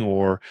hunting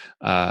or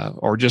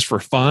just for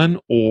fun,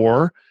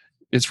 or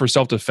it's for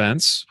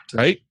self-defense,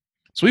 right?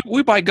 So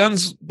we buy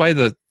guns by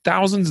the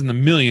thousands and the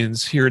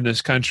millions here in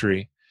this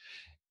country.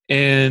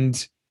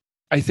 And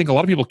I think a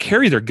lot of people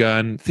carry their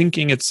gun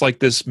thinking it's like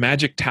this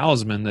magic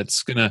talisman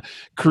that's going to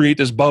create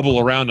this bubble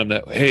around them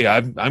that, hey,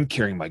 I'm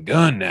carrying my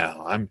gun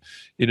now.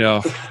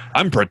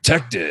 I'm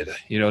protected.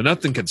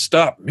 Nothing can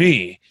stop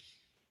me.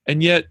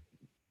 And yet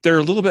they're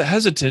a little bit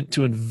hesitant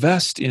to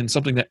invest in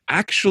something that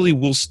actually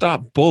will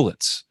stop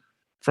bullets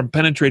from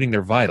penetrating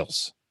their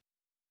vitals.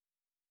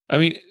 I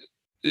mean,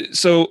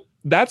 so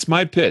that's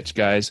my pitch,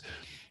 guys.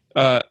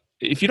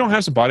 If you don't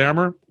have some body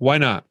armor, why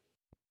not?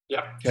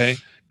 Yeah. Okay.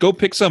 Go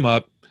pick some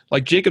up.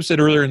 Like Jacob said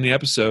earlier in the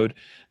episode,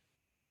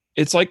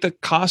 it's like the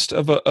cost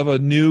of a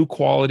new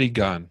quality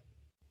gun.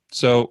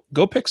 So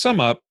go pick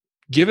some up,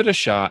 give it a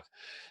shot,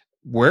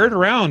 wear it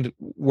around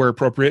where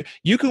appropriate.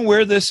 You can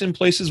wear this in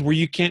places where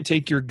you can't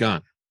take your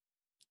gun.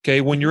 Okay,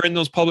 when you're in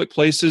those public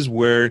places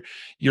where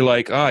you're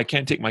like, oh, I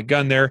can't take my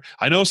gun there.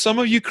 I know some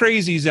of you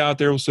crazies out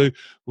there will say,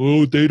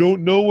 oh, they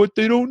don't know what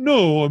they don't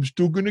know. I'm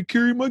still going to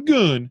carry my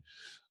gun.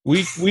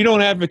 We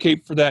don't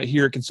advocate for that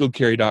here at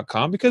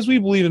concealedcarry.com because we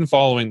believe in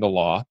following the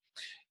law.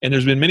 And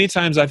there's been many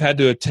times I've had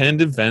to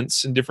attend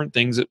events and different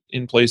things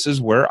in places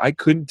where I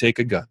couldn't take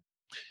a gun.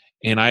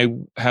 And I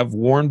have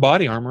worn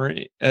body armor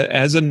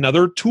as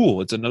another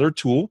tool. It's another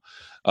tool.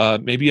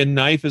 Maybe a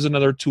knife is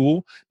another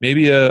tool.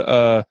 Maybe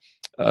a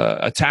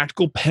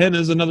tactical pen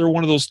is another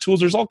one of those tools.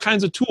 There's all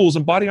kinds of tools,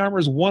 and body armor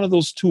is one of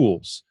those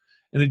tools.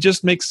 And it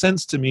just makes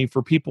sense to me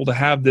for people to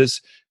have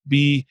this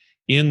be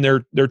in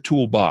their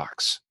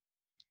toolbox.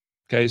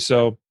 Okay,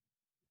 so...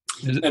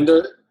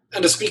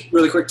 And to speak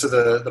really quick to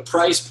the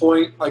price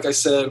point, like I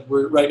said,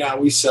 right now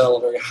we sell a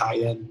very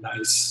high-end,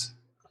 nice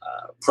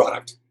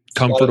product.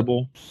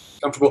 Comfortable.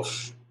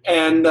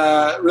 And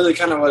really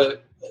kind of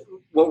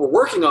what we're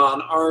working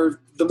on are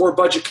the more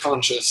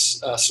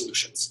budget-conscious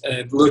solutions.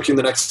 And looking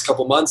the next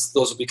couple months,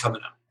 those will be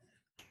coming out.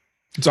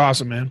 It's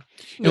awesome, man.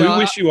 And we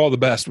wish you all the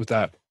best with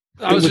that.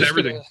 With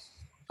everything.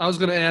 I was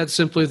going to add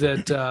simply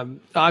that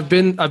I've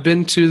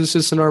been to the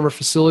Citizen Armor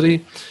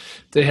facility.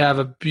 They have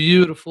a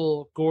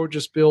beautiful,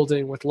 gorgeous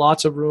building with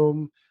lots of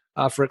room,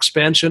 for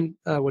expansion,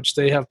 which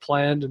they have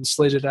planned and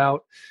slated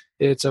out.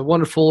 It's a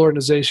wonderful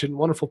organization,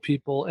 wonderful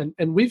people,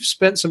 and we've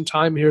spent some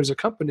time here as a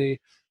company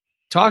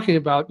talking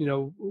about,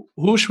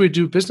 who should we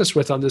do business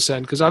with on this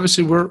end? Because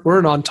obviously we're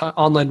an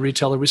online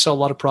retailer. We sell a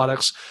lot of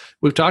products.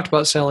 We've talked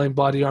about selling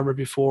body armor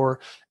before,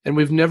 and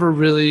we've never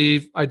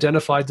really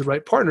identified the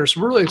right partner. So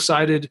we're really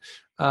excited,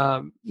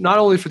 not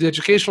only for the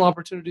educational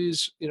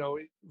opportunities,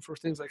 for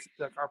things like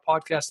our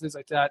podcast and things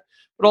like that,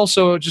 but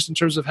also just in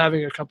terms of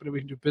having a company we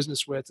can do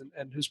business with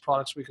and whose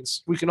products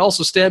we can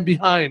also stand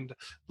behind,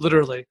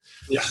 literally.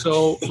 Yeah.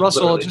 So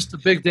Russell, literally. Just a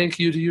big thank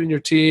you to you and your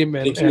team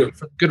and for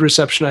the good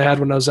reception I had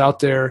when I was out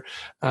there.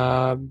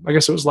 I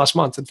guess it was last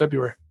month in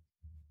February.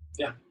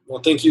 Yeah.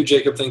 Well, thank you,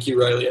 Jacob. Thank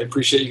you, Riley. I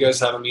appreciate you guys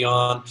having me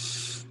on,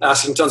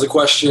 asking tons of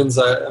questions.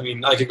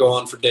 I could go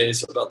on for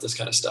days about this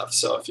kind of stuff.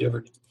 So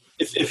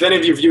if any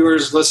of your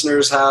viewers,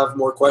 listeners have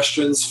more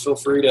questions, feel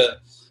free to,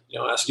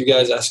 ask you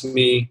guys, ask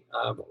me.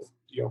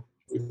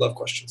 We love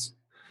questions.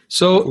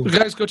 So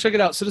guys, go check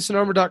it out,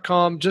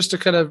 citizenarmor.com. Just to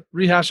kind of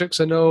rehash it, because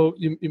I know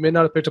you may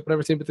not have picked up on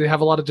everything, but they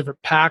have a lot of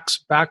different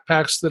packs,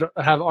 backpacks that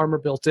have armor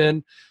built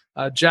in,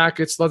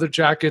 jackets, leather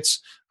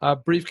jackets,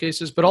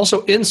 briefcases, but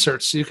also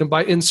inserts. So you can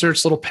buy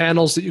inserts, little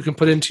panels that you can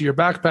put into your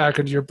backpack,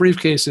 into your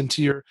briefcase,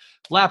 into your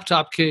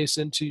laptop case,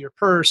 into your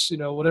purse,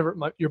 whatever it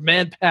might, your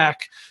man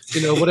pack,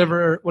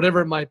 whatever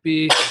it might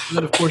be. And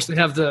then of course they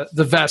have the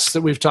vests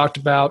that we've talked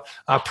about,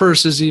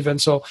 purses even.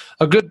 So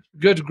a good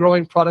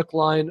growing product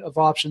line of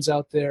options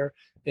out there,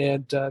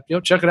 and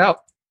check it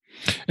out.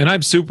 And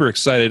I'm super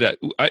excited.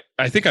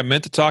 I think I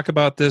meant to talk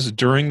about this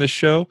during the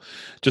show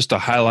just to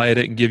highlight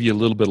it and give you a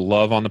little bit of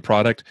love on the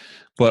product.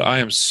 But I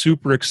am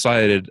super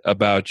excited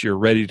about your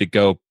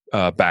ready-to-go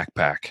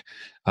backpack,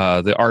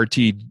 the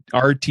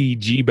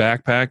RTG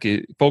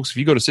backpack. Folks, if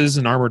you go to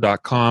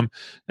citizenarmor.com,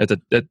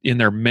 in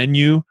their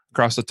menu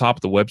across the top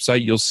of the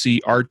website, you'll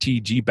see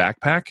RTG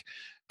backpack.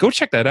 Go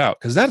check that out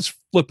because that's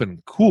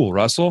flipping cool,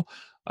 Russell.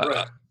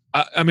 Right.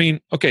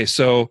 Okay,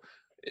 so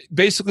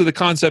basically the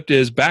concept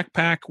is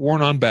backpack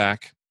worn on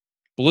back,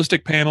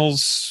 ballistic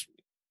panels.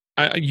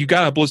 You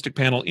got a ballistic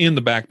panel in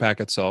the backpack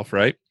itself,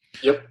 right?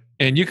 Yep.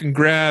 And you can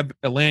grab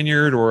a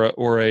lanyard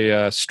or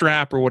a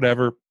strap or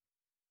whatever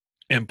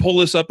and pull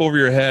this up over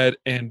your head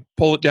and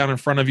pull it down in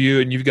front of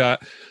you, and you've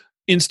got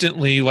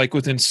instantly, like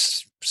within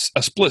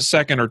a split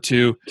second or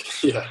two,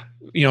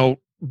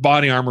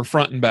 body armor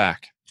front and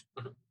back.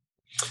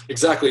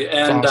 Exactly.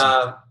 And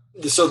awesome.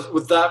 So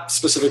with that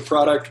specific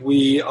product,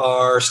 we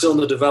are still in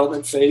the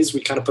development phase. We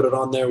kind of put it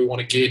on there. We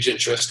want to gauge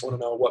interest, want to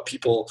know what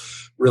people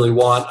really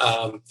want.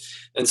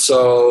 And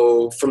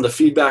so from the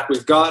feedback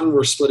we've gotten,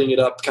 we're splitting it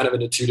up kind of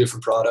into two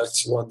different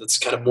products. One that's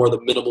kind of more the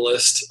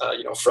minimalist,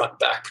 front and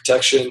back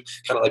protection,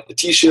 kind of like the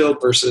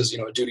T-shield versus,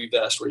 a duty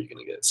vest where you're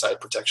going to get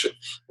side protection,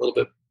 a little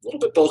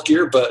bit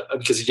bulkier, but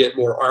because you get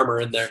more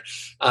armor in there.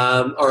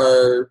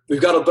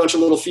 We've got a bunch of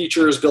little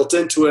features built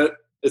into it.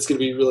 It's going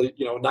to be really,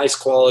 nice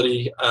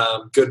quality,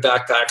 good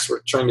backpacks. We're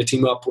trying to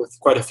team up with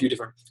quite a few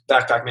different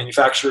backpack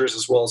manufacturers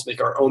as well as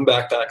make our own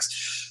backpacks.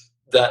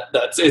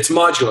 It's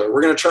modular.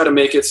 We're going to try to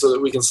make it so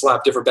that we can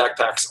slap different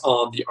backpacks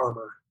on the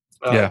armor.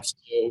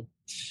 So,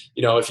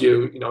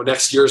 if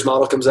next year's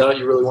model comes out,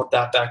 you really want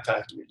that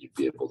backpack, you'd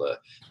be able to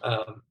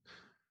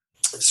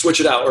switch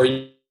it out, or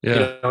you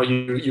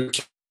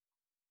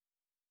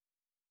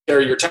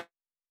carry your tank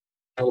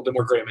a little bit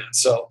more gray man.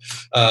 So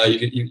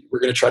we're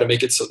going to try to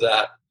make it so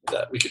that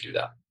we could do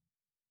that.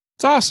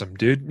 It's awesome,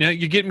 dude. Now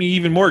you get me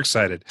even more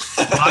excited.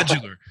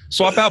 Modular.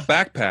 Swap out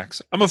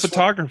backpacks. I'm a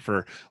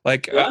photographer. I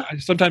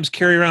sometimes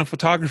carry around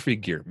photography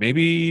gear.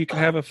 Maybe you can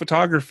have a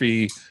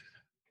photography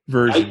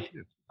version.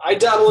 I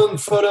dabble in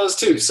photos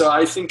too, so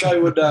I think I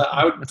would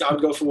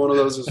go for one of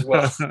those as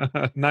well.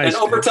 Nice.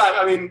 And over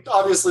time,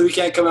 obviously we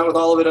can't come out with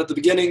all of it at the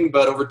beginning,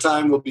 but over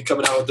time we'll be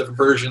coming out with different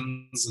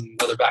versions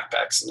and other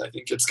backpacks, and I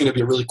think it's going to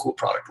be a really cool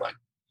product line.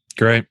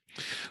 Great.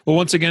 Well,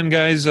 once again,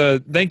 guys,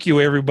 thank you,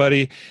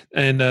 everybody.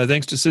 And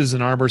thanks to Citizen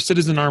Armor,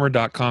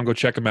 citizenarmor.com. Go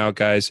check them out,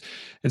 guys.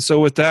 And so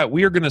with that,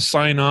 we are going to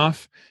sign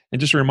off.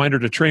 And just a reminder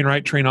to train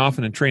right, train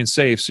often, and train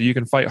safe so you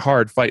can fight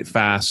hard, fight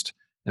fast,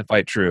 and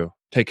fight true.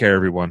 Take care,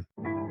 everyone.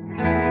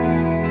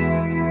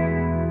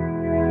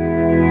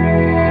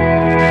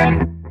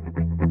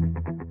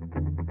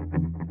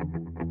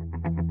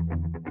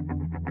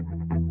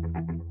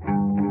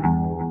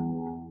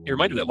 A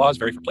reminder that laws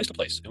vary from place to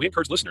place, and we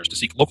encourage listeners to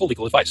seek local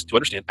legal advice to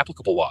understand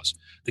applicable laws.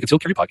 The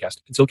Concealed Carry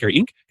Podcast, Concealed Carry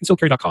Inc.,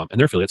 ConcealedCarry.com, and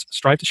their affiliates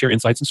strive to share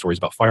insights and stories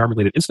about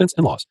firearm-related incidents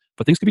and laws,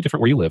 but things could be different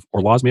where you live,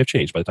 or laws may have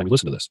changed by the time you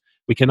listen to this.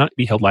 We cannot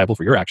be held liable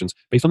for your actions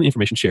based on the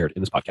information shared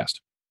in this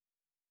podcast.